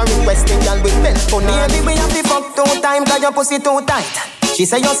it. Me a request the girl with Benz punani. Baby, we have to fuck 2 times 'cause your pussy too tight. She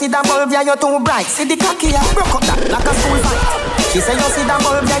say you see that bulb, yeah, you're too bright. See the cocky, yeah, broke up that like a school fight. She say you see that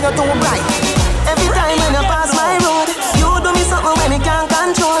bulb, yeah, you're too bright. Every time when you pass my road, you do me something when me can't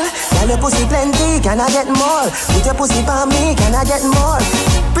control. Girl, your pussy plenty, can I get more? Put your pussy for me, can I get more?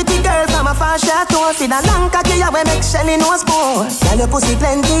 Pretty girl from a far chateau, see that long cocky, yeah, we make Shelly no spoon. Girl, your pussy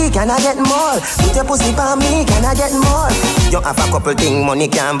plenty, can I get more? Put your pussy for me, can I get more? You have a couple things money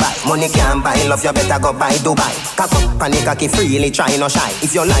can't buy. Money can't buy, love you better go buy Dubai. Cock up, panic, cocky freely, try no shy.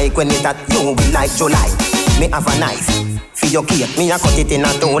 If you like when it that, you will like July. Me have a knife. For your cake, me a cut it in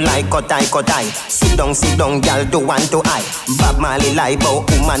a two like cut eye. Sit down, girl, do one to eye. Bob Marley lie, but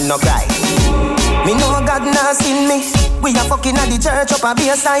woman no cry. Me know God not seen me. We a fucking at the church up a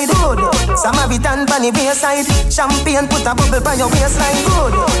bayside. Good. Samaritan pan the bayside. Champagne put a bubble by your waistline.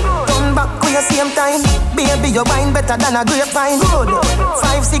 Good. Turn back with your same time. Baby, your wine better than a grapevine. Good.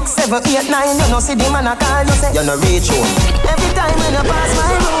 5, 6, 7, 8, 9. You know see the man a call you say you no reach home. Every time when you pass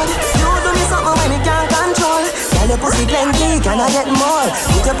my road, you do me something when you can't control. Girl, your pussy plenty, can I get more?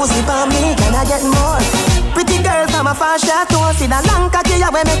 Put your pussy for me, can I get more? Pretty girl from a far chateau, see that long cocky, yeah,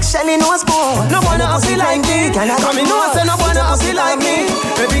 we make Shelly no spoon. No one else feel like me, come in no say no one else feel like me.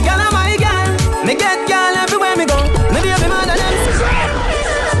 Every girl am my girl, me get girl everywhere me go. Me baby man and them.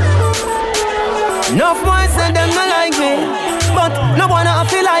 Enough boys say them not like me, but no one else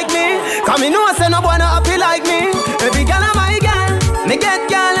feel like me. Come in no say no one else feel like me. Every girl am my girl, me get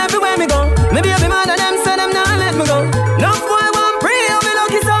girl everywhere me go. Me baby man and them say them not let me go. Enough boy want pray, oh me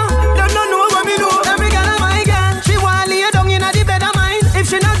lucky so. Them don't know what me do. Every girl am my girl, she want lay down in a the bed of mine. If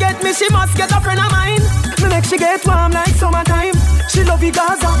she not get me, she must get a friend of mine. Me make she get warm like summertime. She love you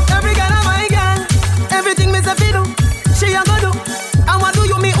Gaza. Every girl am my girl, everything me say fi do, she a go do. I want do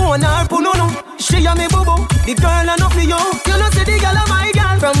you me own her pununu. She a me boo boo, the girl a no for you. You know see the girl a my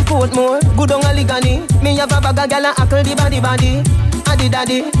girl. From Portmore, good on a ligani. Me have a bag of girl a ackle the body.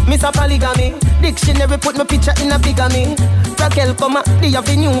 Daddy, Miss a polygamy. Dictionary put my picture in a bigamy. Raquel come a the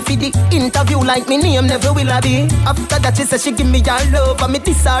avenue for the interview like me name never will I be. After that she say she give me her love and me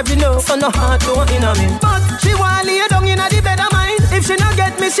deserve you know. So no heart no in a me. But she want lay down in a the bed of mine. If she not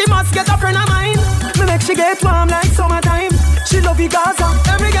get me, she must get a friend of mine. Me make she get warm like summertime. She love you Gaza.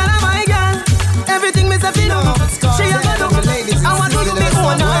 Every girl a my girl. Everything me say fi do. She a go do. I want to do me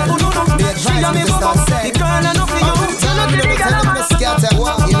own her. She a me bubble. The girl a no for you.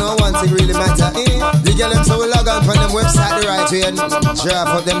 You know one thing really matter. The girl them so we log on from them website the right way and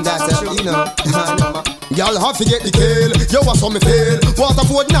draft up them data. You know. Y'all have to get the kill. Yo, what's on me feel?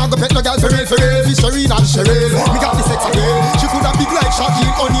 Waterford now go pet no girl for real. Fishery and Cheryl. We got the sexy girl. She could have big like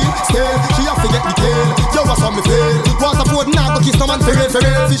Shaquille O'Neal. Still, she have to get the kill. Yo, what's on me feel? Waterford now go kiss no man for real.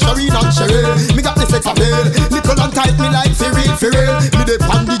 Fishery and Cheryl. Me got the sexy girl. Nickel and tight me like for real. Me dey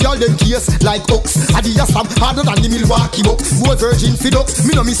pan the girl them case like oaks. Adidas am harder than the Milwaukee Bucks. More virgin for ducks.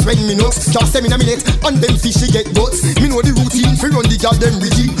 Me no miss when me nuts. Just 7 minutes and them fishy get butts. Me know the routine for run the girl them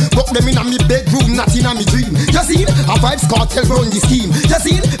regime. But them in a me bedroom, not in a me dream. You see, a vibes cartel run the scheme. You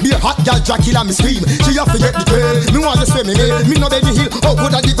see, be a hot girl Dracula me scream. She have to get the girl. Me want to swim me mail. Me no baby hill. Oh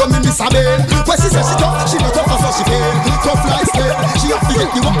good at the gun me miss a bail. When she says she tough, she not tough so she fail. Tough like steel. She have to get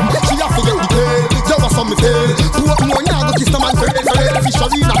the one. She have to get the girl. You was on me fail. Put more now go kiss the man for real.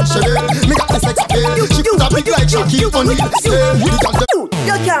 Fishery not Cheryl. Me got the sex appeal. She could have big like Shaquille O'Neal.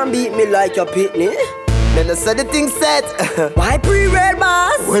 You can't beat me like your pitney. Then I said the thing set. Why pre-red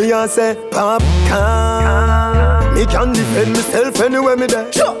boss? Well you say popcorn. Me can defend myself anywhere me there.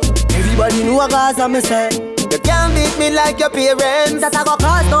 Sure. Everybody know a Gaza me say. You can't beat me like your parents. That I go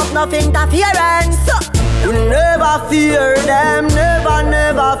cause up nothing interference. You never fear them,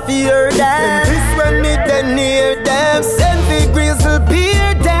 never fear them. And this when me then near them, send big grizzle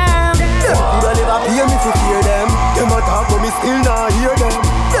beer them. Them coulda never pay me to fear them. Them a talk but me still not hear them.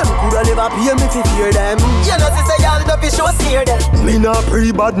 Them coulda never pay me to fear them. You know say y'all don't be sure scare them. Me not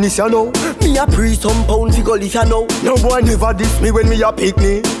pre-badness you know. Me a pre some pound figure if you know. No boy never diss me when me a pick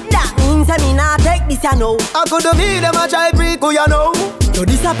me. That means I me not take this you know. I coulda be them a try pre who you know. You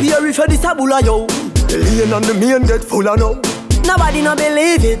disappear if you disable yo. The lane and the main get full of now. Nobody no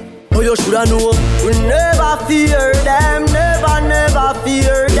believe it. Oh, you shoulda know. We never fear them, never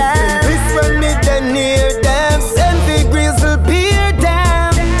fear them. And this when me then near them, send big grizzle beer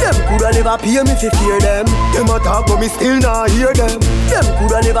them. Them coulda never pay me to fear them. Them a talk but me still not hear them. Them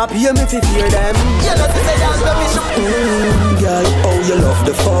coulda never pay me to fear them. You know say that's the mission. Girl, oh you love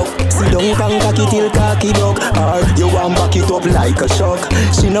the fuck. Sit down and cocky till cocky duck. Or you want back it up like a shock.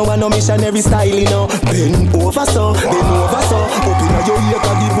 She know want no missionary style, you know. Bend over so, up inna your ear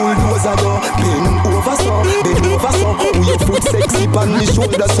 'cause the bulldozer go. Bend over so, with your foot sexy pon the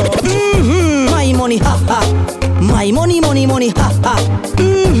shoulder so. My money, ha ha. My money, ha ha.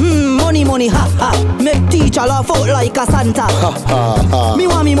 Money, ha ha. Make teacher laugh out like a Santa. Ha ha ha. Me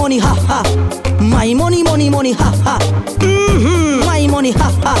want me money, ha ha. My money, ha ha. My money,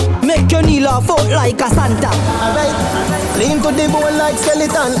 ha ha. Make your knee laugh out like a Santa. Alright, clean to the bone like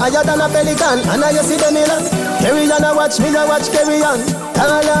skeleton, higher than a pelican. And I see the mirror. Carry on a watch, me a watch carry on.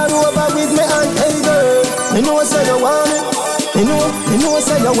 All over with me and hey girl, me know say you want me. Me know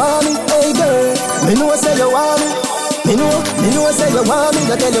say you want me. Hey girl, me know say you want me. Me know say you want me.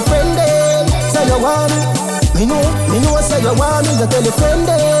 You tell your friend them, say you want me. Me know say you want me. You tell your friend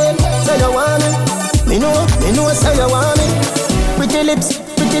them, say you want me. Me know say you want me. Pretty lips,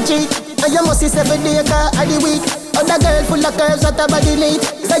 pretty cheek, and you must see 7 days of the week. Other girl full of curves that her body neat.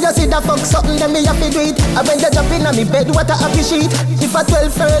 So you see the fuck something then me have to do it. And when you jump in on me bed, what a happy sheet. If a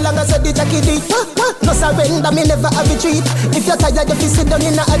 12 furlong I said the jacket it. No surrender, me never have a treat. If you're tired, you sit down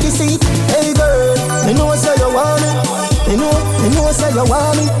in the seat. Hey girl, me know say you want me. Me know say you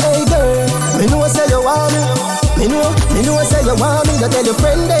want me. Hey girl, me know say you want me. Me know say you want me. You tell your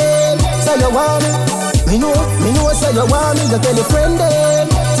friend them, say you want me. Me know say you want me. You tell your friend them,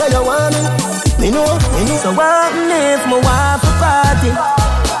 say you want me. Me know. So what if my wife a party?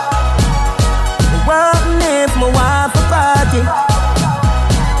 What if my wife a party?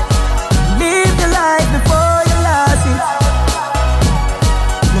 Live your life before you lost it.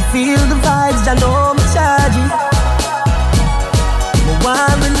 Me feel the vibes, I know me charge it. Me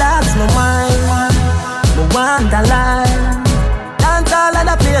want relax my mind. Me want a line. Dance all of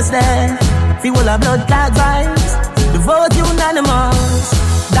the place there. Feel all the blood clot vibes. The vote unanimous.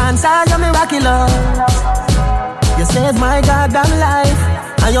 Dance all your miraculous. You saved my goddamn life,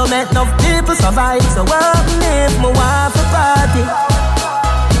 and you make enough people survive. So what if my wife a party?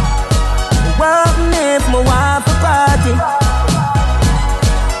 What if my wife a party?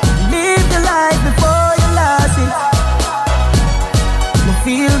 Live your life before you lost it. Me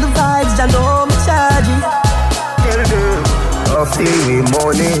feel the vibes, I know me charge it. Off the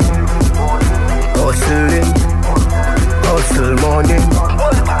morning, hustle morning.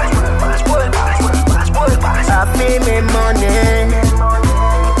 I feel me money,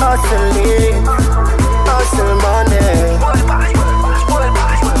 hustle money.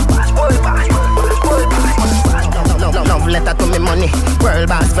 Love letter to me money. World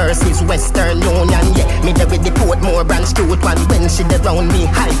Boss versus Western Union. Yeah, me there with the Portmore branch truth one. When she dey round me,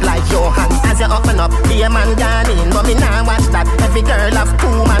 hype like Johan. As you open up, be a man gone in, but me nah watch that. Every girl have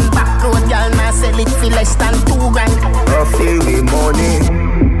 2 man back road, girl nah sell it for less than 2 grand. I feel me money,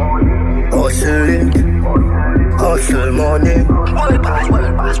 hustle money.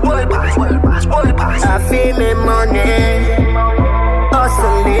 I feel me money,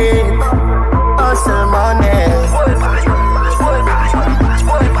 hustle money.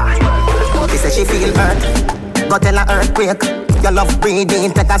 She say she feel hurt, go tell her earthquake. Your love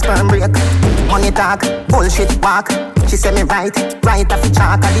breathing, take a sperm break. Money talk, bullshit walk. She say me right off the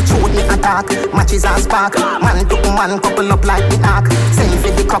chalk. And the truth me attack, matches and spark. Man to man, couple up like the ark. Send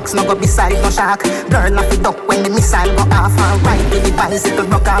for the crooks, no go beside no shark. Girl off the duck when the missile go off. And ride with the bicycle,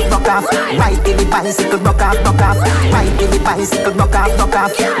 rock off. Ride with the bicycle, rock off. Ride with the bicycle, rock off.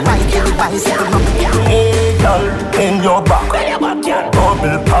 Ride with the bicycle, rock off. Hey girl, in your back,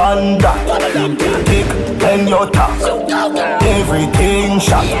 double panda. Dick in your top, everything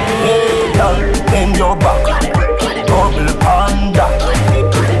shot. Hey girl, in your back, double panda.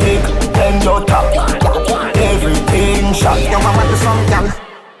 Dick in your top, everything shot. You want to some girl,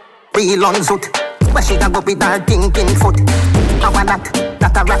 real on zoot. Where she a go with her thinking foot? How a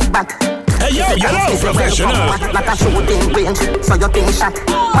that a rat bat. Hey yo, professional. Like a shooting range, so you think shot.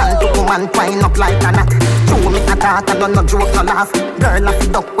 Man to woman twine up like a knot. True me a talk and no joke, no laugh. Girl a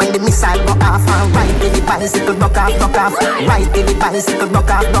fit up when the missile go off. And ride till the bicycle broke off. Ride till the bicycle broke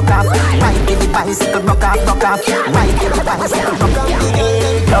off. Ride till the bicycle broke off. Ride till the bicycle broke off.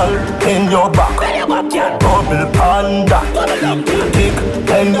 Girl, in your back, bubble panda. Dick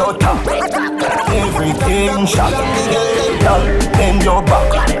in your top, everything shot. Girl, in your back.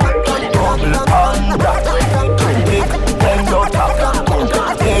 Bubble panda, big and your top,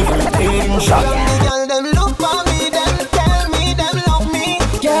 everything shot. Girl, them look for me, them tell me, them love me.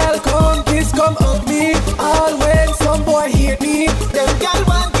 Girl, come kiss, come hug me. All when some boy hate me. Them girl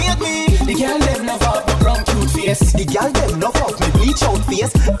want hate me. The girl them love out my brown cute face. The girl them love out me bleach out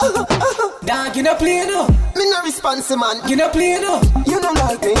face. Dog, you no play no. Me no responsive man. You no play no. You don't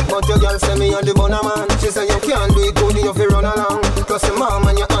like me, but your girl say me on the bunner man. She say you can't do it good, you fi run along. Plus your mom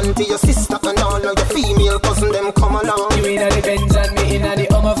and your auntie, your sister and all of your female cousin them come along. You inna the Benz and me inna the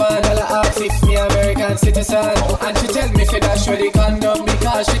Hummer van. All I ask if me American citizen. And she tell me fi dash with the condom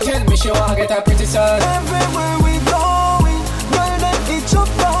because she tell me she want get a pretty son. Everywhere we going, girl them itch up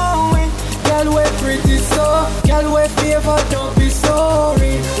going. Girl we pretty so, girl we favor don't be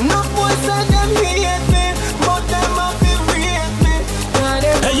sorry. No boys say them hate me, but them a fi rate me.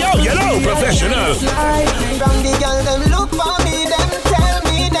 Hey yo, professional. From the girl them look for me, them tell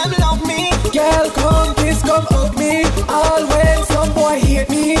me, them love me. Girl come kiss, come hug me. All when some boy hate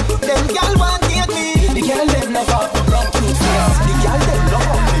me. Them girl want hate me. The girl them love out my brown cute face. The girl them love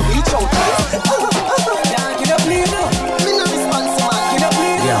out me bleach out face. Dog, you no play no. Me no responsive man. You no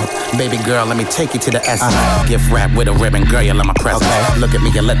play no. Yo, baby girl, let me take you to the essence. Gift wrap with a ribbon, girl, you love my presence. Look at me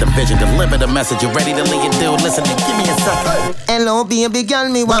and let the vision deliver the message. You ready to lay it down? Listen, give me a second. Hello, baby girl,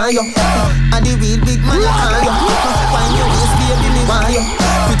 me want you. And the real big man, I want you. Find your waist, baby, me want you.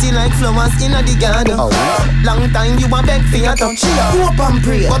 Pretty like flowers in the garden. Long time you a beg for your touch. She a hope and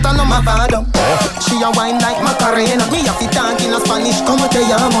pray, but I know my father. She a wine like Macarena. Me a fit talk in a Spanish, como te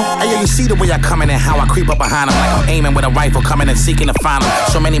llamo. Hey, you see the way I come in and how I creep up behind them. Like I'm aiming with a rifle, coming and seeking to find them.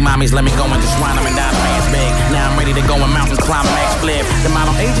 So many mommies let me go and just run them and down the man's bag. Now I'm ready to go and mountain climb and max flip. The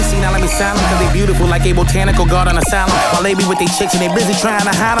model agency, now let me sign them, cause they beautiful like a botanical garden asylum. While they be with they chicks and they busy trying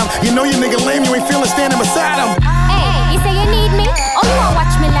to hide them. You know you nigga lame, you ain't feeling standing beside them. Hey, you say you need me? Oh, you wanna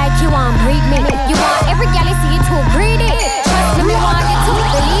watch me like you wanna breed me. You want every gal you see you too greedy. Trust me, me want you to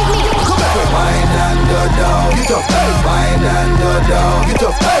believe me. Wine and go down, get up, wine and go down, get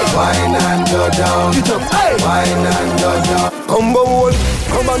up, wine and go down, get up, wine and go down. Combo wall,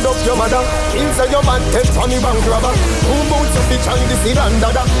 come and up your mother. Inside your band, take funny bank robber. Who boots your bitch and the seed and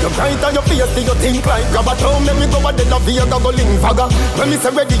dada. You bright on your face, do you think like grabber? Don't make me go a dead of your goggling fagger. When me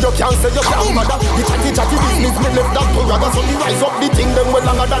say ready, you can't say you can't bother. The chatty business, me left that to rather. So me rise up the thing, them well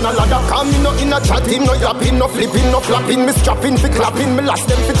longer than a ladder. Come me no in a chatting, no yapping, no flipping, no flapping. Me strapping, fi clapping, me last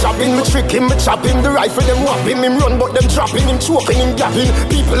them fi chopping. Me tricking, me chopping. The rifle them whopping, him run but them dropping. Him choking, him gapping.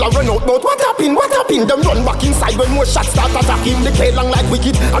 People are run out, but what happened? Them run back inside when more shots start attacking. They play long like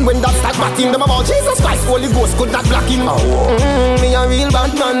wicked, and when that start batting, them about Jesus Christ, Holy Ghost could not block him. Me a real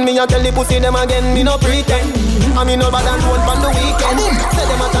bad man, me a tell the pussy them again, me no pretend. I mean no bad and one on the weekend. Say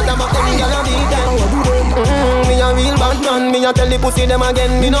them a chat about them, gyal a beat them. Me a real bad man, me a tell the pussy them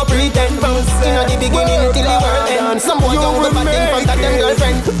again, me no pretend. Inna the beginning till the world end. Some boy young with bad in front of them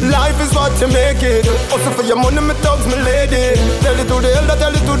girlfriend. Life is what you make it. Also for your money, me thugs, me lady. Tell it to the elder,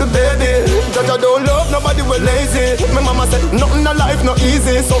 tell it to the baby. Judge I don't love nobody, we lazy. My mama said nothing in life no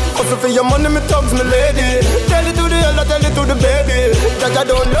easy. So also for your money, me thugs, me lady. Tell it to the elder, tell it to the baby. Judge I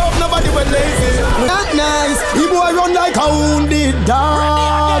don't love nobody, we lazy. Not nice. He boy run like a wounded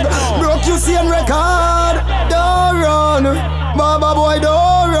dog. Broke you same record. Don't run, Baba boy,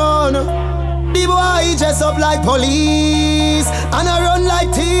 don't run. The boy dress up like police and I run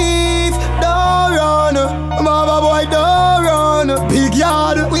like thief. Don't run, Baba boy, don't run. Big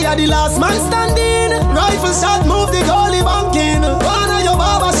yard, we are the last man standing. Rifle shot, move the goalie banking. One of your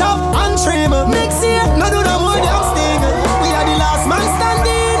barber shop and trim. Next year, no do no more damn sting. We are the last man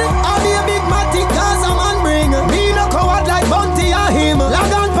standing. I'll be a big matic cause a man bring. Me no coward like Bunty or him.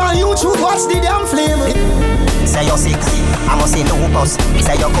 Log on pan YouTube, watch the damn flame. Say you're sick, I must see lupus.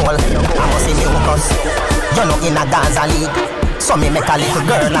 Say you're cold, I must see mucus. You're not in a Gaza league. So me make a little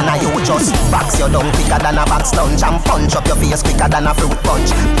girl and you just box your down quicker than a box lunch and punch up your face quicker than a fruit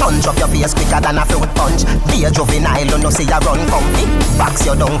punch. Punch up your face quicker than a fruit punch. Be a juvenile, you know see you run comfy. Box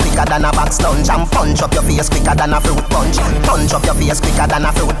your down quicker than a box lunch and punch up your face quicker than a fruit punch. Punch up your face quicker than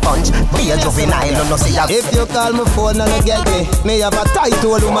a fruit punch. Be a juvenile, you know see you. If you call me phone and you get me have a tight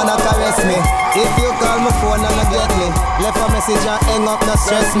old woman that caress me. If you call my phone and I get me, left a message and hang up, not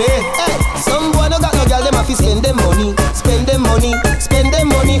stress me. Hey, some boy no got no girl, them have to spend them money, spend them money, spend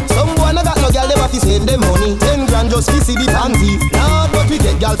them money. Some boy no got no girl, them have to spend them money. 10 grand just to see the panty. Lord, but we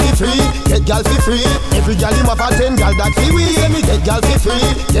get girl for free, get girl for free. Every girl him have a 10 girl that fi we. Me get girl for free,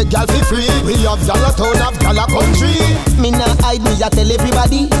 get girl for free. We have girl a town, have girl a country. Me nah hide, me a tell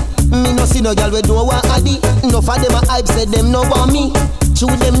everybody. Me no see no girl we don't want addy. Enough of them a hype, said them no want me.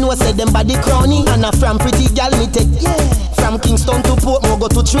 True them know say them body crowny. And a from pretty gal me take, yeah. From Kingston to Portmore go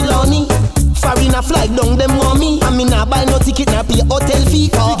to Trelawney. Foreign a fly down them want me. And me nah buy no ticket, nah pay hotel fee.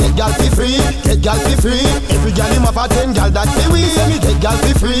 Me get gal for free, get gal for free. Every gal him have a 10 gal that fi we. Me get gal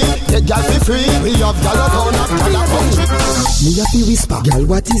for free, get gal for free. We have gal a town, have gal a country. Me a fi whisper, gal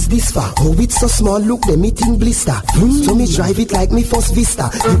what is this for? Oh it's so small, look them eating blister. So me drive it like me first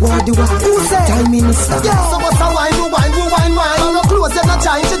Vista. You are the one, time minister. Yeah, so what's a wine, wine. No close them, no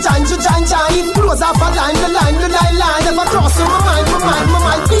chine. Close off a line. Never cross in my mind,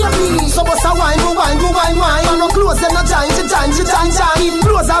 baby. So what's a wine. No close them, no chine.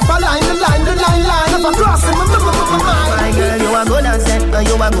 Close off a line. Never cross in my mind. My girl, you are good as it,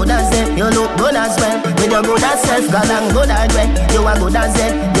 you are good as it. You look good as well, with your good as self. Girl, I'm good as well. You are good as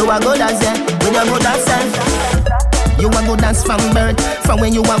it, you are good as it, with your good as self. You are good as from birth, from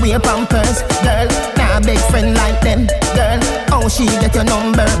when you are wear pampers. Girl, nah big friend like them. Girl, how she get your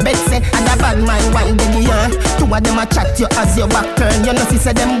number? Betsy, and a bad mind wine in the earth. Two of them a chat you as your back turn. You know she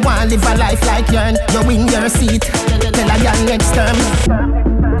say them want live a life like yourn. You win your seat, tell a girl next term.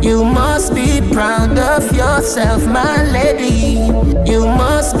 You must be proud of yourself, my lady. You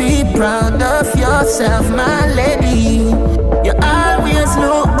must be proud of yourself, my lady. You always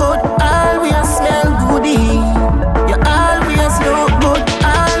look good, always smell goody. You always look good,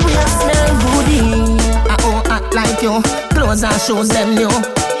 always smell goody. I oh act like you, clothes and shoes them new.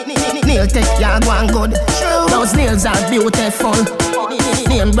 Nail tech ya go and good. Those nails are beautiful.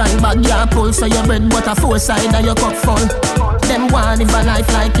 Name brand bag ya pull, so your bread butter four side and your cup full. Them want live a life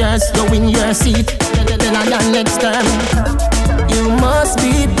like yours, you win your seat. Then I done next term. You must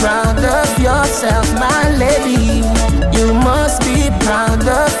be proud of yourself, my lady. You must be proud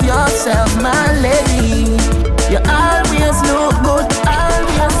of yourself, my lady. You always look good,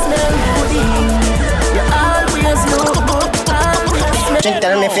 always smell goody. You always look good, always smell. She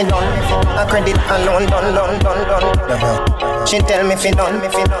tell me if you done, a credit alone, done. She tell me if you done,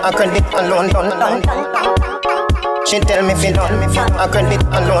 a credit alone, done. She tell me if you done, a credit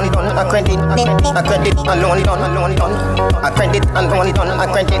alone, done. A credit alone, done. A credit alone, done. A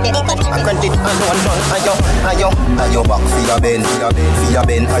credit alone, done. Ayo back for your ben, ayo back for your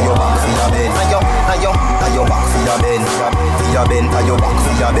ben, ayo back for your ben, ayo back for your ben,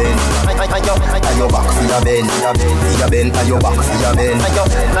 ayo back for your ben, ayo back for your ben,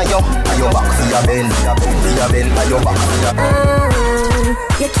 ayo back for your ben, ayo back for your ben.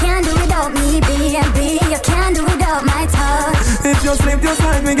 You can't do without me, baby. You can't do without my touch. If you sleep just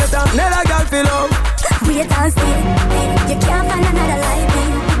like me, get down, let a girl feel up. Wait and see. You can't find another like me.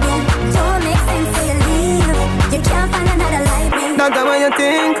 Don't make sense till you leave. You can't find another like me. That's the way you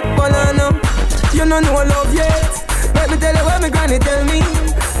think, but I know you don't know love yet. Let me tell you what my granny tell me.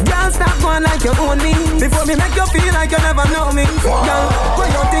 Can't stop going like you own me. Before me make you feel like you never know me. Girl, what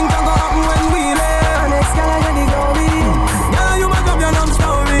you think can go happen when we live? Next girl I get the glory. Girl, you must have your love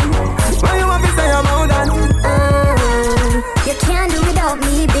story. What you want to say about that? You can't do without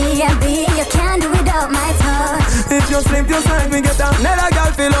me, baby. You can't do without my touch. If you sleep just like me, get down, let a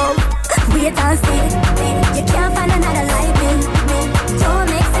girl feel up. Wait and see. You can't find another like me. Don't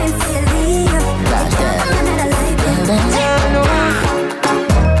make sense till you leave. You can't find another like me.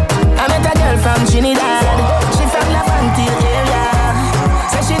 I met a girl from Trinidad. She from La Frontier area.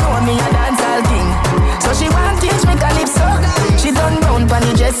 Say she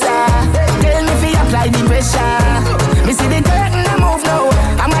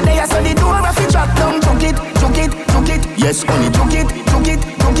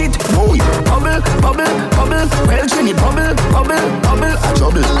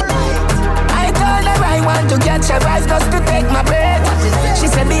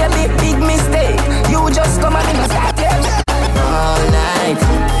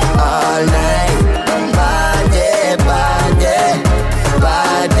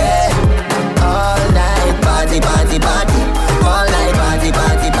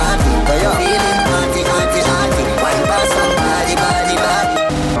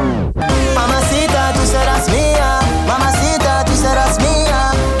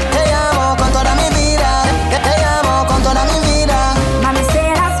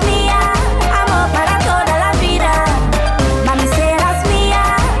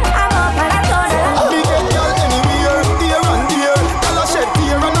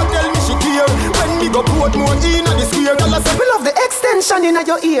in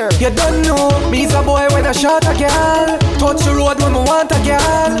your ear. You don't know, me's a boy when I shot a girl. Touch the road when I want a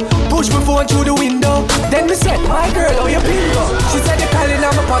girl. Push my phone through the window. Then me said, my girl, how you pingo? She said the calling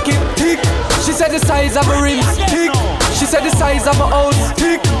on my pocket, tick. She said the size of my rims, tick. She said the size of my house,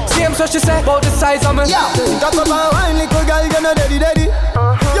 tick. Same so she said about the size of my. Yeah, talk about wine, little girl, you're not daddy.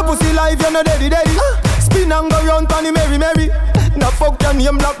 Your pussy life, you're not daddy. Spin and go round, Tony Mary. Now fuck your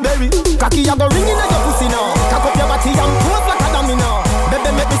name Blackberry. Cocky, you go ringing at your pussy now. Cock up your body and pose like a dummy now.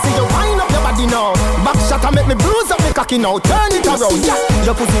 Baby, make me see you wind up your body now. Back shot and make me bruise up me cocky now. Turn it around, yeah.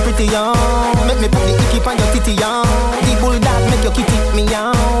 Your pussy pretty young. Make me put the icky on your titty young. The bulldog make your kitty me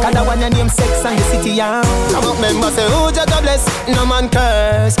young. Cause I want your name Sex and the City young. Come up, member say, oh, just God bless, no man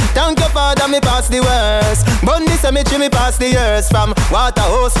curse. Thank your father, me pass the worst. Bundy cemetery, me pass the years. From water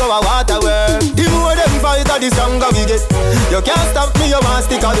hose to a water well. The more them fight, the stronger we get. You can't stop me, you want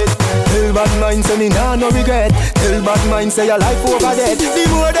stick on it. Tell bad mind say me nah no regret. Tell bad mind say your life over dead. The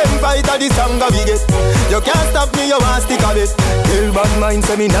more them fight, the stronger we get. You can't stop me, you want stick on it. Tell bad mind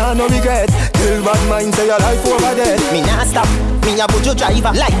say me nah no regret. Tell bad mind say your life over dead. Me nah stop, me a bujo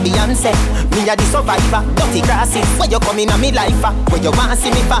driver like Beyonce. Me a the survivor, dirty grasses. Where you coming on me life for? Where you want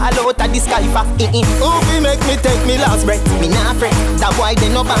see me fall out of the sky for? Who fi make me take me last breath? Me nah fret, that why they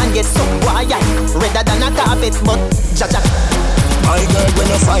no ban yet. Some boy redder than a carpet, but jaja. My girl, when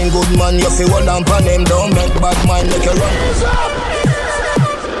you find good man, you feel hold on pan him. Don't make bad mind make you run.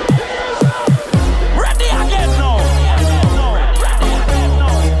 Ready again now.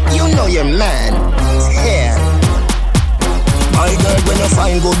 You know your man is here. My girl, when you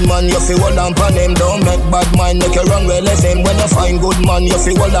find good man, you feel hold on pan him. Don't make bad mind make you run well as him. When you find good man, you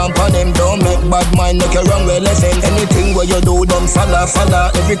feel hold on pan him. Don't make bad mind make you run well as him. Anything where you do, them follow.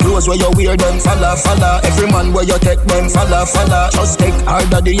 Every clothes where you wear, them follow. Every man where you take, them follow. Just take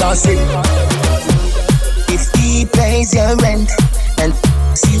harder the acid. If he pays your rent and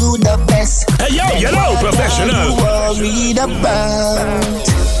you the best, hey yo, you know, professional. Worried about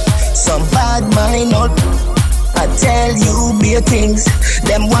some bad mind not. I tell you be things.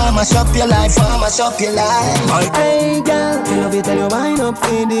 Them want mash up your life, Hey girl, you love it and you wind up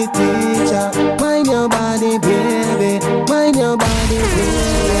for the teacher. Mind your body, baby. Mind your body, baby.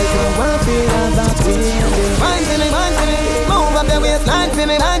 You want to have that baby. Mind for me. Move up your waistline for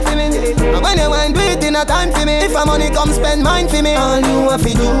me. And when you wind, do it in a time for me. If a money come spend, mind for me. All you have to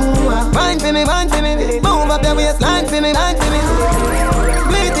do, mind for me. Move up your waistline for me.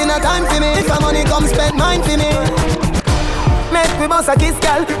 Wait in a time for me. If a money come spend, mind for me. Make me boss a kiss,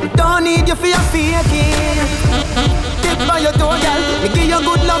 girl. Don't need you for your faking. Tip by your toe, girl. Me give you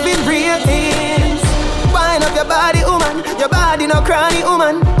good loving ratings. Wind up your body, woman. Your body no cranny,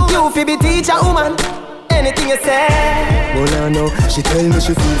 woman. You fi be teacher, woman. Anything you say. Well, I know, she tell me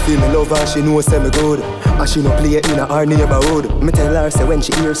she feel me love her, she know say me good. And she no play in her neighborhood. Me tell her say when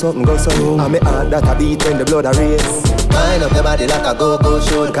she hear something go so. And me heart that a beat when the blood a race. Wind up your body like a go-go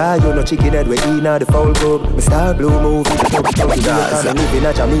show. Cause you no chicken head we eat now the foul club. Me star blue movie. I'm living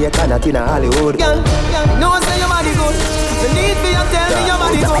in Jamaica, not in a Hollywood. Girl, know say your body good. The need for you tell me your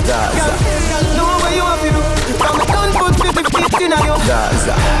body good. Girl, know what you have to do. From the gun put 50 in you.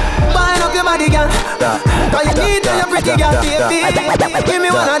 Wind up your body, girl. Cause you need to your pretty girl, baby. Give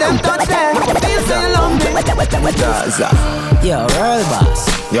me one of them touch them. Feel so you love me. Yo, real boss.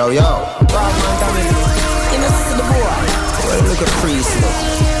 Yo. You know, see the boy. Well, look at priest.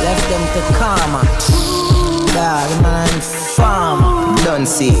 Left them to karma. Dog, man, farm. Don't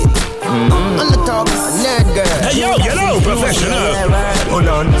see it. On the top, nerd girl. Hey yo, you know, professional. Hold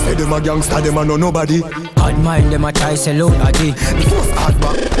on, say them a gangster, them a know nobody. Hard mind, them a try sell out daddy. The first hard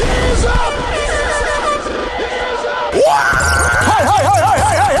back. Hands up! Hey!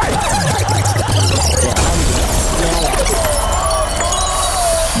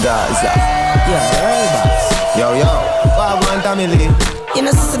 Gaza. Yeah, real boss. Yo. What want family? You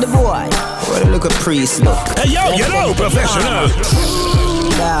know, see the boy. What a look at priest look. Hey yo, you know, professional.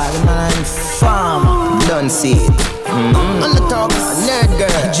 Dog, man, farm. Don't see it. On the top, nerd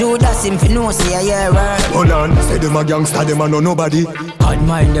girl. Judas him fi know say yeah, right. Hold on, say them a gangster, them a know nobody. Hard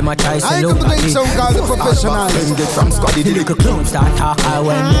mind, them a try sell out daddy. I could called the professional. Them get from squaddy, the little clown start talk I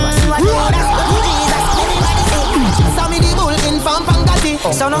when never see. Sammy the bull in Fan Fangati.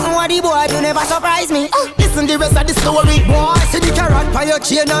 So nothing what the boy do never surprise me. Listen the rest of the story. Boy, see the carrot by your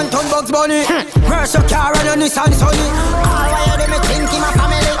chain and ton Bugs Bunny. Where's your car and your Nissan Sunny? All why you dem think him a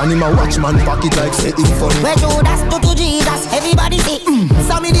family? And him a watchman pocket like say him funny. Where Judas to Jesus, everybody see.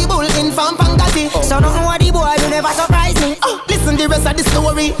 Sammy the bull in Fan Fangati. So nothing what the boy do never surprise me. Listen the rest of the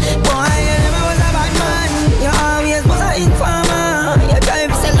story. Boy, you never was a bad man. You always was a informer. Your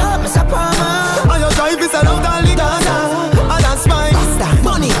drive is a love, Mr. Palmer. And your drive is a love, darling Gaza. And that's mine.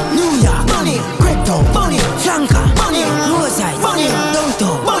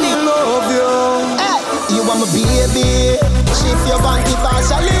 baby. Shift your panty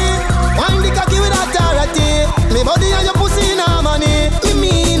partially. Wind the cocky with authority. Me body and your pussy in harmony. Me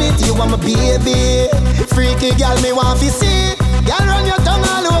mean it, you want my baby. Freaky girl, me want to see. Girl, run your tongue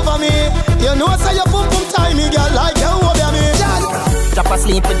all over me. You know say your pum pum tie me, girl, like you over me. Drop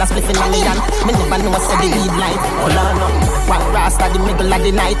asleep with a spliff in the hand. Me never know say the lead light. Hold on up. One rasta the middle of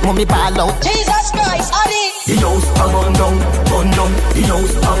the night. Mommy ball out. Jesus Christ, Adi. The house a run down, run down. The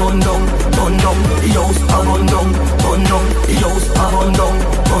house a run down, run down. The house a run down, run down. The house a run down,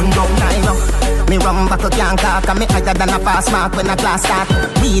 run down. Me run back a can't talk, and me higher than a pass mark when a class start.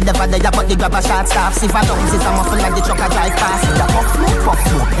 Me never there, but the grab a shot staff. See for lungs is a muffle like the truck a drive past. The puff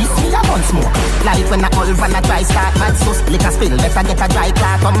smoke, this me a bun smoke. Like when a olive and a dry start. Mad sauce, lick a spill, better get a dry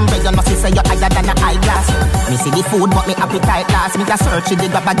cloth. Come bread, you know see say you higher than a eyeglass. Me see the food, but me appetite last. Me just search the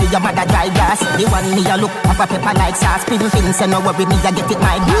grab a give your mother dry glass. The one me a look, pop a pepper like sauce. Pin say no worry, me a get it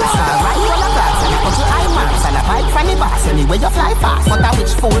my glass. Alright, all a class, and I put your eye marks. And a bike from the boss, anyway you fly fast. But a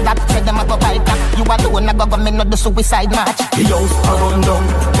which fool that said them a go bite that. You alone a go me not the suicide match. The house a run down,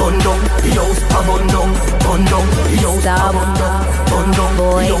 run down. The house a run down, run down. The house a run down, run down.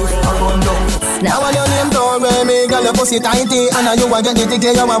 The house a run down. Now when your name don't me, girl your pussy tighty, and now you a get the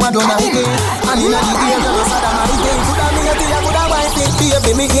ticket, you a want to night it. And inna the game, you sad and mighty. Coulda me a tea, coulda wife it.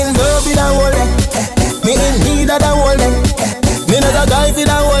 Baby, me in love with a whole day. Me in need of the whole day. Me not a guy for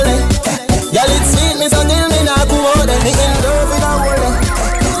the whole day. Girl it's sweet, me so till me not go out there. Me in love with a whole day.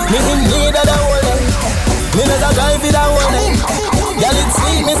 Me in need of the whole day. Me not a guy for the whole day. Girl it's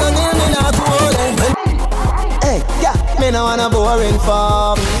sweet, me so till me not go out there. Hey, yeah, me no want a boring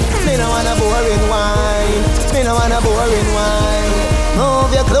fuck. Me no want a boring wine. Me no want a boring wine.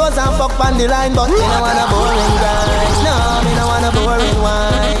 Move your clothes and fuck on the line, but me no want a boring guy. No, me no want a boring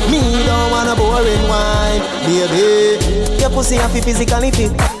wine. Me don't want a boring wine. Baby, your pussy have to physically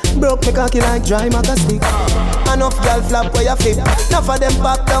fit. Broke me cocky like dry maca stick. Enough girl flap where you flip. Enough of them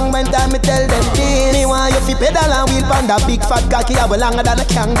back down when time me tell them this. Me want you fi pedal and wheel pan that big fat cocky a longer than a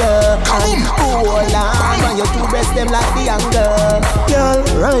kangaroo. And hold on, when you two breast them like the younger. Girl,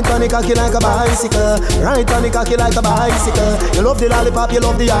 right on the cocky like a bicycle. Right on the cocky like a bicycle. You love the lollipop, you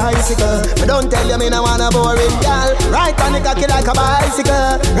love the icicle. But don't tell you me no want a boring girl. Right on the cocky like a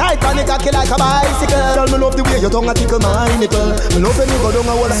bicycle. Right on the cocky like a bicycle. Girl, me love the way your tongue a tickle my nipple. Me love when you go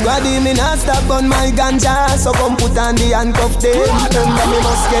down a wall. Squaddy me not stop on my ganja. So come put on the handcuff them. Remember me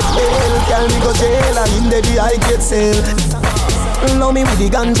must get bail. Can we go jail and in the I get sale. Love me with the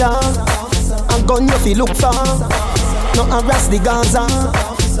ganja. A gun you fi look for. No harass the Gaza.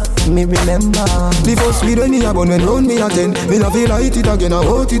 Me remember the first weed when me a bun when round me a 10. Me no feel light it again, I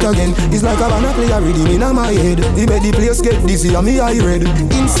hold it again. It's like a banana play a rhythm in my head. He made the place get dizzy and me eye red.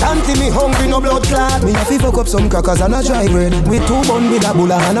 Instantly me hungry, no blood clot. Me a fi fuck up some crackers and a dry bread. With 2 bun with a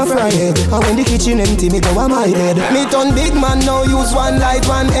bulla and a fry head. And when the kitchen empty, me go a my bed. Me turn big man now, use one light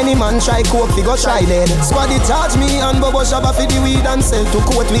one. Any man try coke, fi go try lead. Squaddy charge me and Bobo Shabba fi the weed and sell to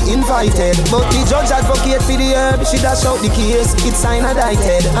court we invited. But the judge advocate for the herb, she dash out the case. It's sign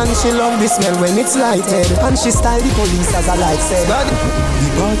indicted. And she love the smell when it's lighted. And she style the police as a light said. The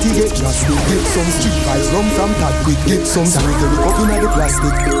party get drastic. Get some street vibes rum from that quick. Get some cigarette up in the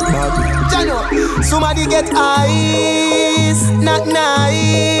plastic. Jano, somebody get ice, not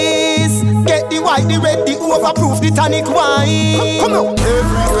nice. Get the white, the red, the overproof, the tonic wine. Come on.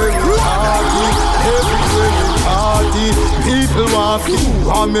 Everywhere you party, everywhere you party. People want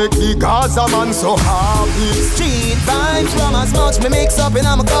to make the Gaza man so happy. Street vibes from as much me mix up in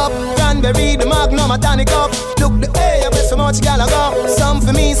my cup. Cranberry, the Magnum, a tonic up. Look the way I bet so much gal I go. Some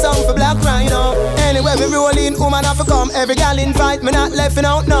for me, some for Black Rhino. Anyway we roll in, woman have to come. Every gal invite me, not left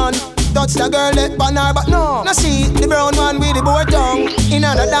out none. Touch the girl that banner, but no. Now she, the brown one with the board tongue. In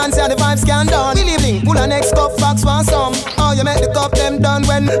another dance, yeah, the vibes can done. We living, pull a next cup, facts for some. Oh, you make the cup them done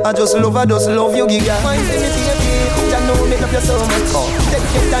when I just love you, giga. Mind me, baby, I know me love you so much. Take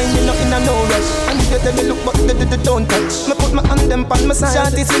your time, me not in a no rush. And if you tell me look, but the don't touch. Me put my hand them on my side.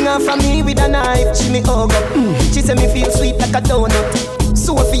 Shanty sing off for me with a knife. She me hug up. She say me feel sweet like a donut.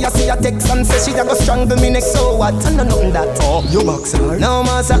 Sophia see a text and say she a go strangle me next. So what? I know nothing that. Oh, you box her. No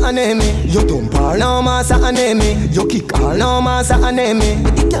massa anemi. You dump her. No massa anemi. You kick her. No massa anemi.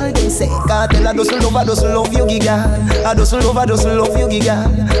 The girl them say, God tell her doesn't love you, giga. I doesn't love you, giga.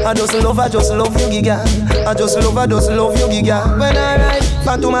 I doesn't love you, giga. I just love you, giga. When I ride,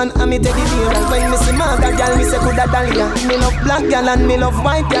 Phantom man and me take the beer. When me see Martha girl, me say coulda Dahlia. Me love black girl and me love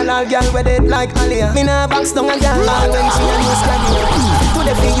white girl. All girl with it like Alia. Me nah box down a girl. All when she a new scraggy.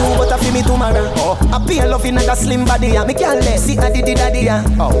 Today for you, but I feel me tomorrow. I pay love in a slim body. Me can't let see a daddy.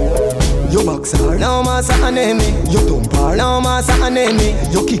 You box hard. No more something name me. You dump hard. No more something name me.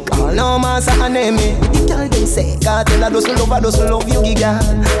 You kick hard. No more something name me. The girl them say, God tell I doesn't love you, giga.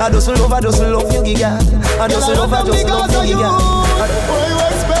 I doesn't love you, giga. I doesn't love you, giga. What you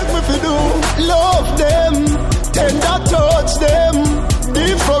expect me to do? Love them, tender touch them,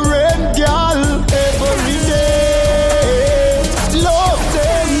 different girl every day. Love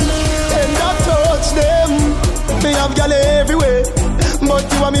them, tender touch them. Me have girl everywhere, but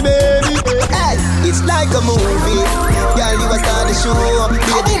you are me baby. Hey, it's like a movie. Girl, you a star the show.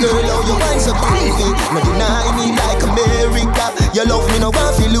 Baby girl, how you want so groovy. No deny me like America. You love me, no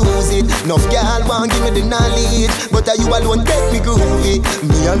want to lose it. Enough girl want give me the knowledge, but you alone take me groovy.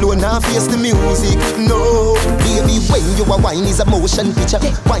 Me alone not face the music. No, baby, when you a wine is a motion picture.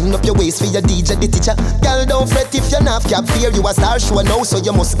 Wind up your waist for your DJ, the teacher. Girl, don't fret if you're not cap fear. You a star show now, so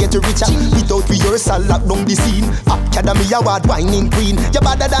you must get richer. Without rehearsal, lock down the scene. Academy Award whining queen. You're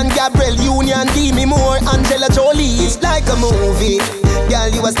better than Gabrielle Union, Demi Moore, Angela Jolie. It's like a movie. Girl,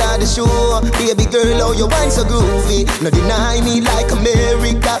 you a star the show. Baby girl, how you wine so groovy. No deny me like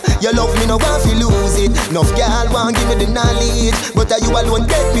America. You love me, no want to lose it. Enough girl want give me the knowledge, but you alone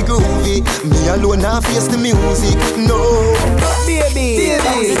get me groovy. Me alone not face the music. No, baby,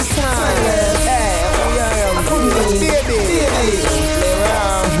 it's time. Baby,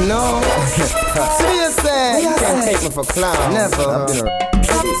 no. Seriously, you can't take me for clown. Never.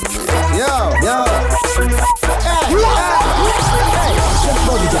 Yo. Hey.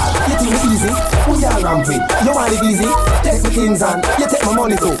 Body girl, you think it easy? Who you around with? You want it easy? Take the things and you take my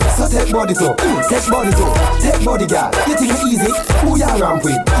money too. So take body too. Take body too. Take body girl, you think it easy? Who you around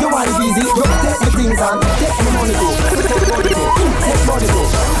with? You want it easy? You take the things and take my money too. Take body too. Take body too.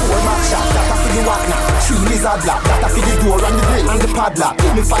 One back shot, that's for the walk now. 3 lizard block, that's for the door and the grill and the padlock.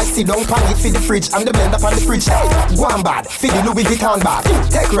 Give me 5 sit down pan it for the fridge and the blender on the fridge. Hey, go on bad, for the Louis Vuitton bag.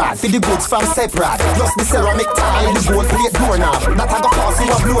 Take rad, for the goods from separate. Plus the ceramic tile and the gold plate doorknob. That I got cost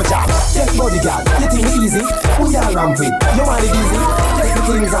you a blowjob. Take body girl, you think it easy? Who you around with? You want it easy? Take the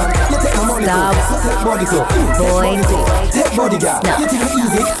things on, you take my money too. So take body too. Take body girl, you think it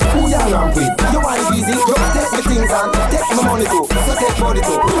easy? Who you around with? You want it easy? You take the things on, take my money too. So take body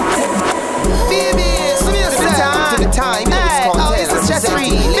too. Baby, so me to the time. Hey, oh, this is just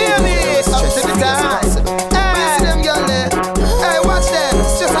free. Baby, up to the time. Hey, see them girl there. Hey, watch them.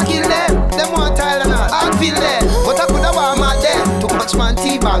 It's just I kill them. Them want tile and all. I feel them, but I coulda want my them. Too much man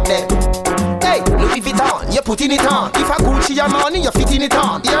tea back there. Hey, Louis Vuitton, you putting it on. If I Gucci your money, you fitting it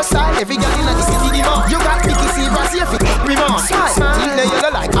on. Your style, every girl in the city demand. You got Mickey Silvers, you fit Remand. Smile, in the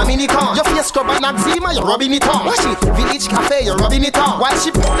yellow like I'm in the con. Your face scrub and eczema, you're rubbing it on. Watch it, Village Cafe, you're rubbing it on. While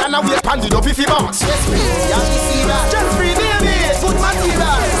she put down a weight pan, you don't be bounce. Stress free, yeah, me see that. Stress free, baby. Good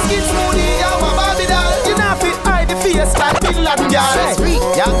material, skin smoothie, yeah, my Barbie doll. You not fit hide the face like Bin Laden, girl. Stress free,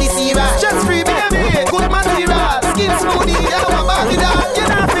 yeah, me see that. Stress free, baby. Good material, skin smoothie, yeah, my Barbie doll. You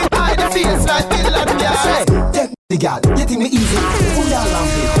not fit hide the face like Bin Laden, girl. Take the girl, you think me easy? Who you around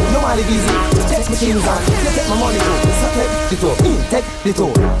with? You want it easy? Take my things on, you take my money too. So take the toe, take the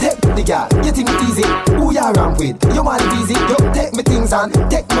toe. Take the girl, you think me easy? Who you around with? You want it easy? You take my things on,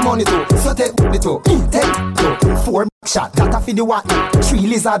 take my money too. So take the toe, take the toe. 4 shot, that a for the what? 3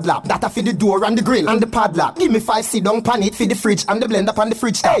 lizard lap, that a for the door and the grill and the padlock. Give me 5 sit down pan it for the fridge and the blender on the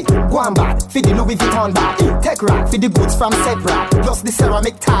fridge. Hey, go on bad, for the Louis Vuitton bag. Take rad, for the goods from Separate. Plus the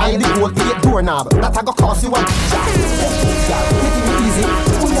ceramic tile and the gold plate doorknob. That I go cost you one. You think me easy?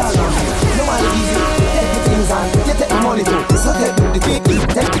 Who you around? You want it easy? Take the things on, you take my money too. So take the take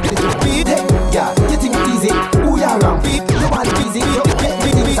yeah, you think me easy? Who you around? You want it easy? You take the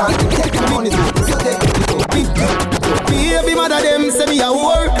things on, take my money too. So take baby mother them say me a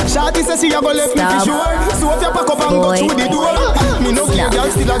whore. Shawty say she a go left me for sure. So if you pack up and go through the door, me no care, girl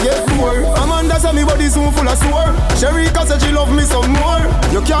still a get poor. Amanda say me body soon full of sore. Sherika say she love me some more.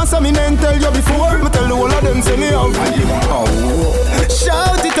 You can't say me name tell you before. Me tell the whole of them say me have.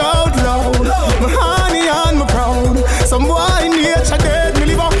 Shout it out loud, my honey and my proud. Some boy in nature dead, me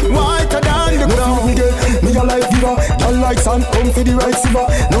live up whiter than the ground. Me a life giver, girl like sun, come for the right silver.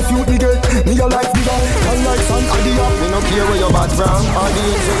 No feud me get, me a life giver, girl like sun, and the up. Me no care where you bad from, or the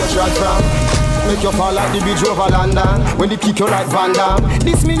ends where you shot from. Make you fall like the bridge over London. When they kick you like Van Damme.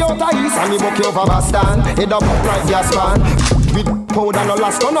 This me out of east and me buck you over Boston. Head up like gas fan. With powder no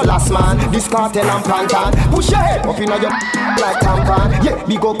last man. This cartel and plantain. Push your head up in your like tampon. Yeah,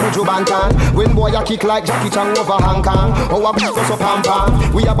 big up Kujo Bantan. When boy you kick like Jackie Chan over Hong Kong. Oh, I beat us up pam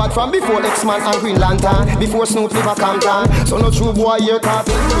pam. We are bad from before X-Man and Green Lantern. Before Snoop live a Compton. So no true boy here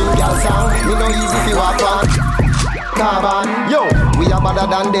cartel green girl sound. Me no easy if you walk on. carbon. Yo, we are better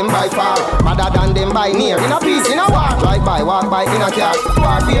than them by far, better than them by near. In a peace, in a war, drive by, walk by, in a car.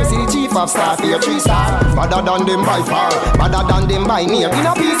 Warfare, see the chief of staff, here 3-star. Better than them by far, better than them by near. In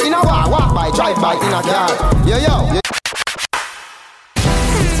a peace, in a war, walk by, drive by, in a car. Yo, yo.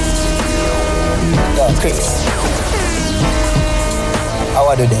 Chris, how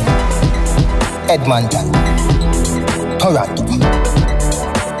are you then? Edmonton, Toronto.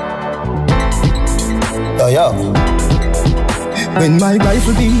 Yo. When my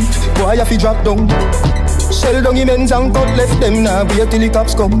rifle beat, boy I fi drop down. Shell down immense and cut left them now. Wait till the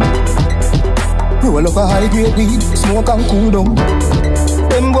cops come. Roll up a high grade weed, smoke and cool down.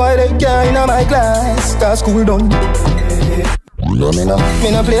 Them boy they can't in my class, cause cool down. No, me no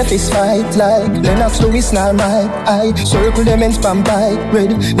play fist fight like Lennox Lewis nor Mike. I circle them and spam bike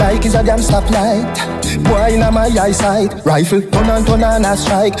red like it's a damn stoplight. Boy in my eyesight, rifle turn and a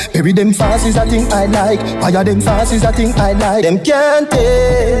strike. Bury them fast is a thing I like. Fire them fast is a thing I like. Them can't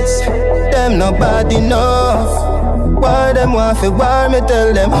taste, them not bad enough. Why them want for war? Me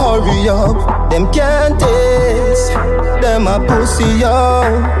tell them hurry up. Them can't taste, them a pussy yo.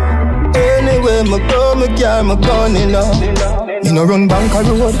 Anyway, me go, me carry my gun enough. Me no run bank a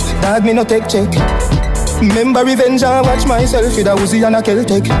road, dog me no take check. Remember revenge and watch myself with a Uzi and a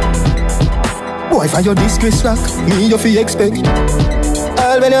Celtic. Boy, for your disgrace rock, me you fi expect.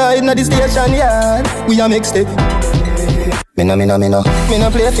 All when you hide na the station yard, we a make step. Me no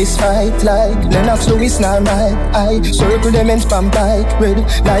play fist fight like Lennox Lewis nor Mike. I circle them and spam bike red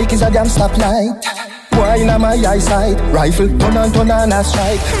like it's a damn stoplight. Boy in my eyesight, rifle turn and a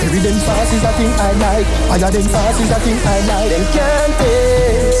strike. Bury them fast is a thing I like. Fire them fast is a thing I like. Them can't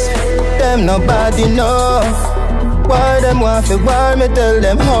taste, them not bad enough. Why them want for war? Me tell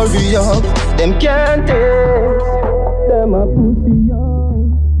them hurry up. Them can't taste, them a pussy yo.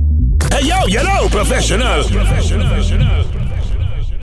 Hey yo, professional.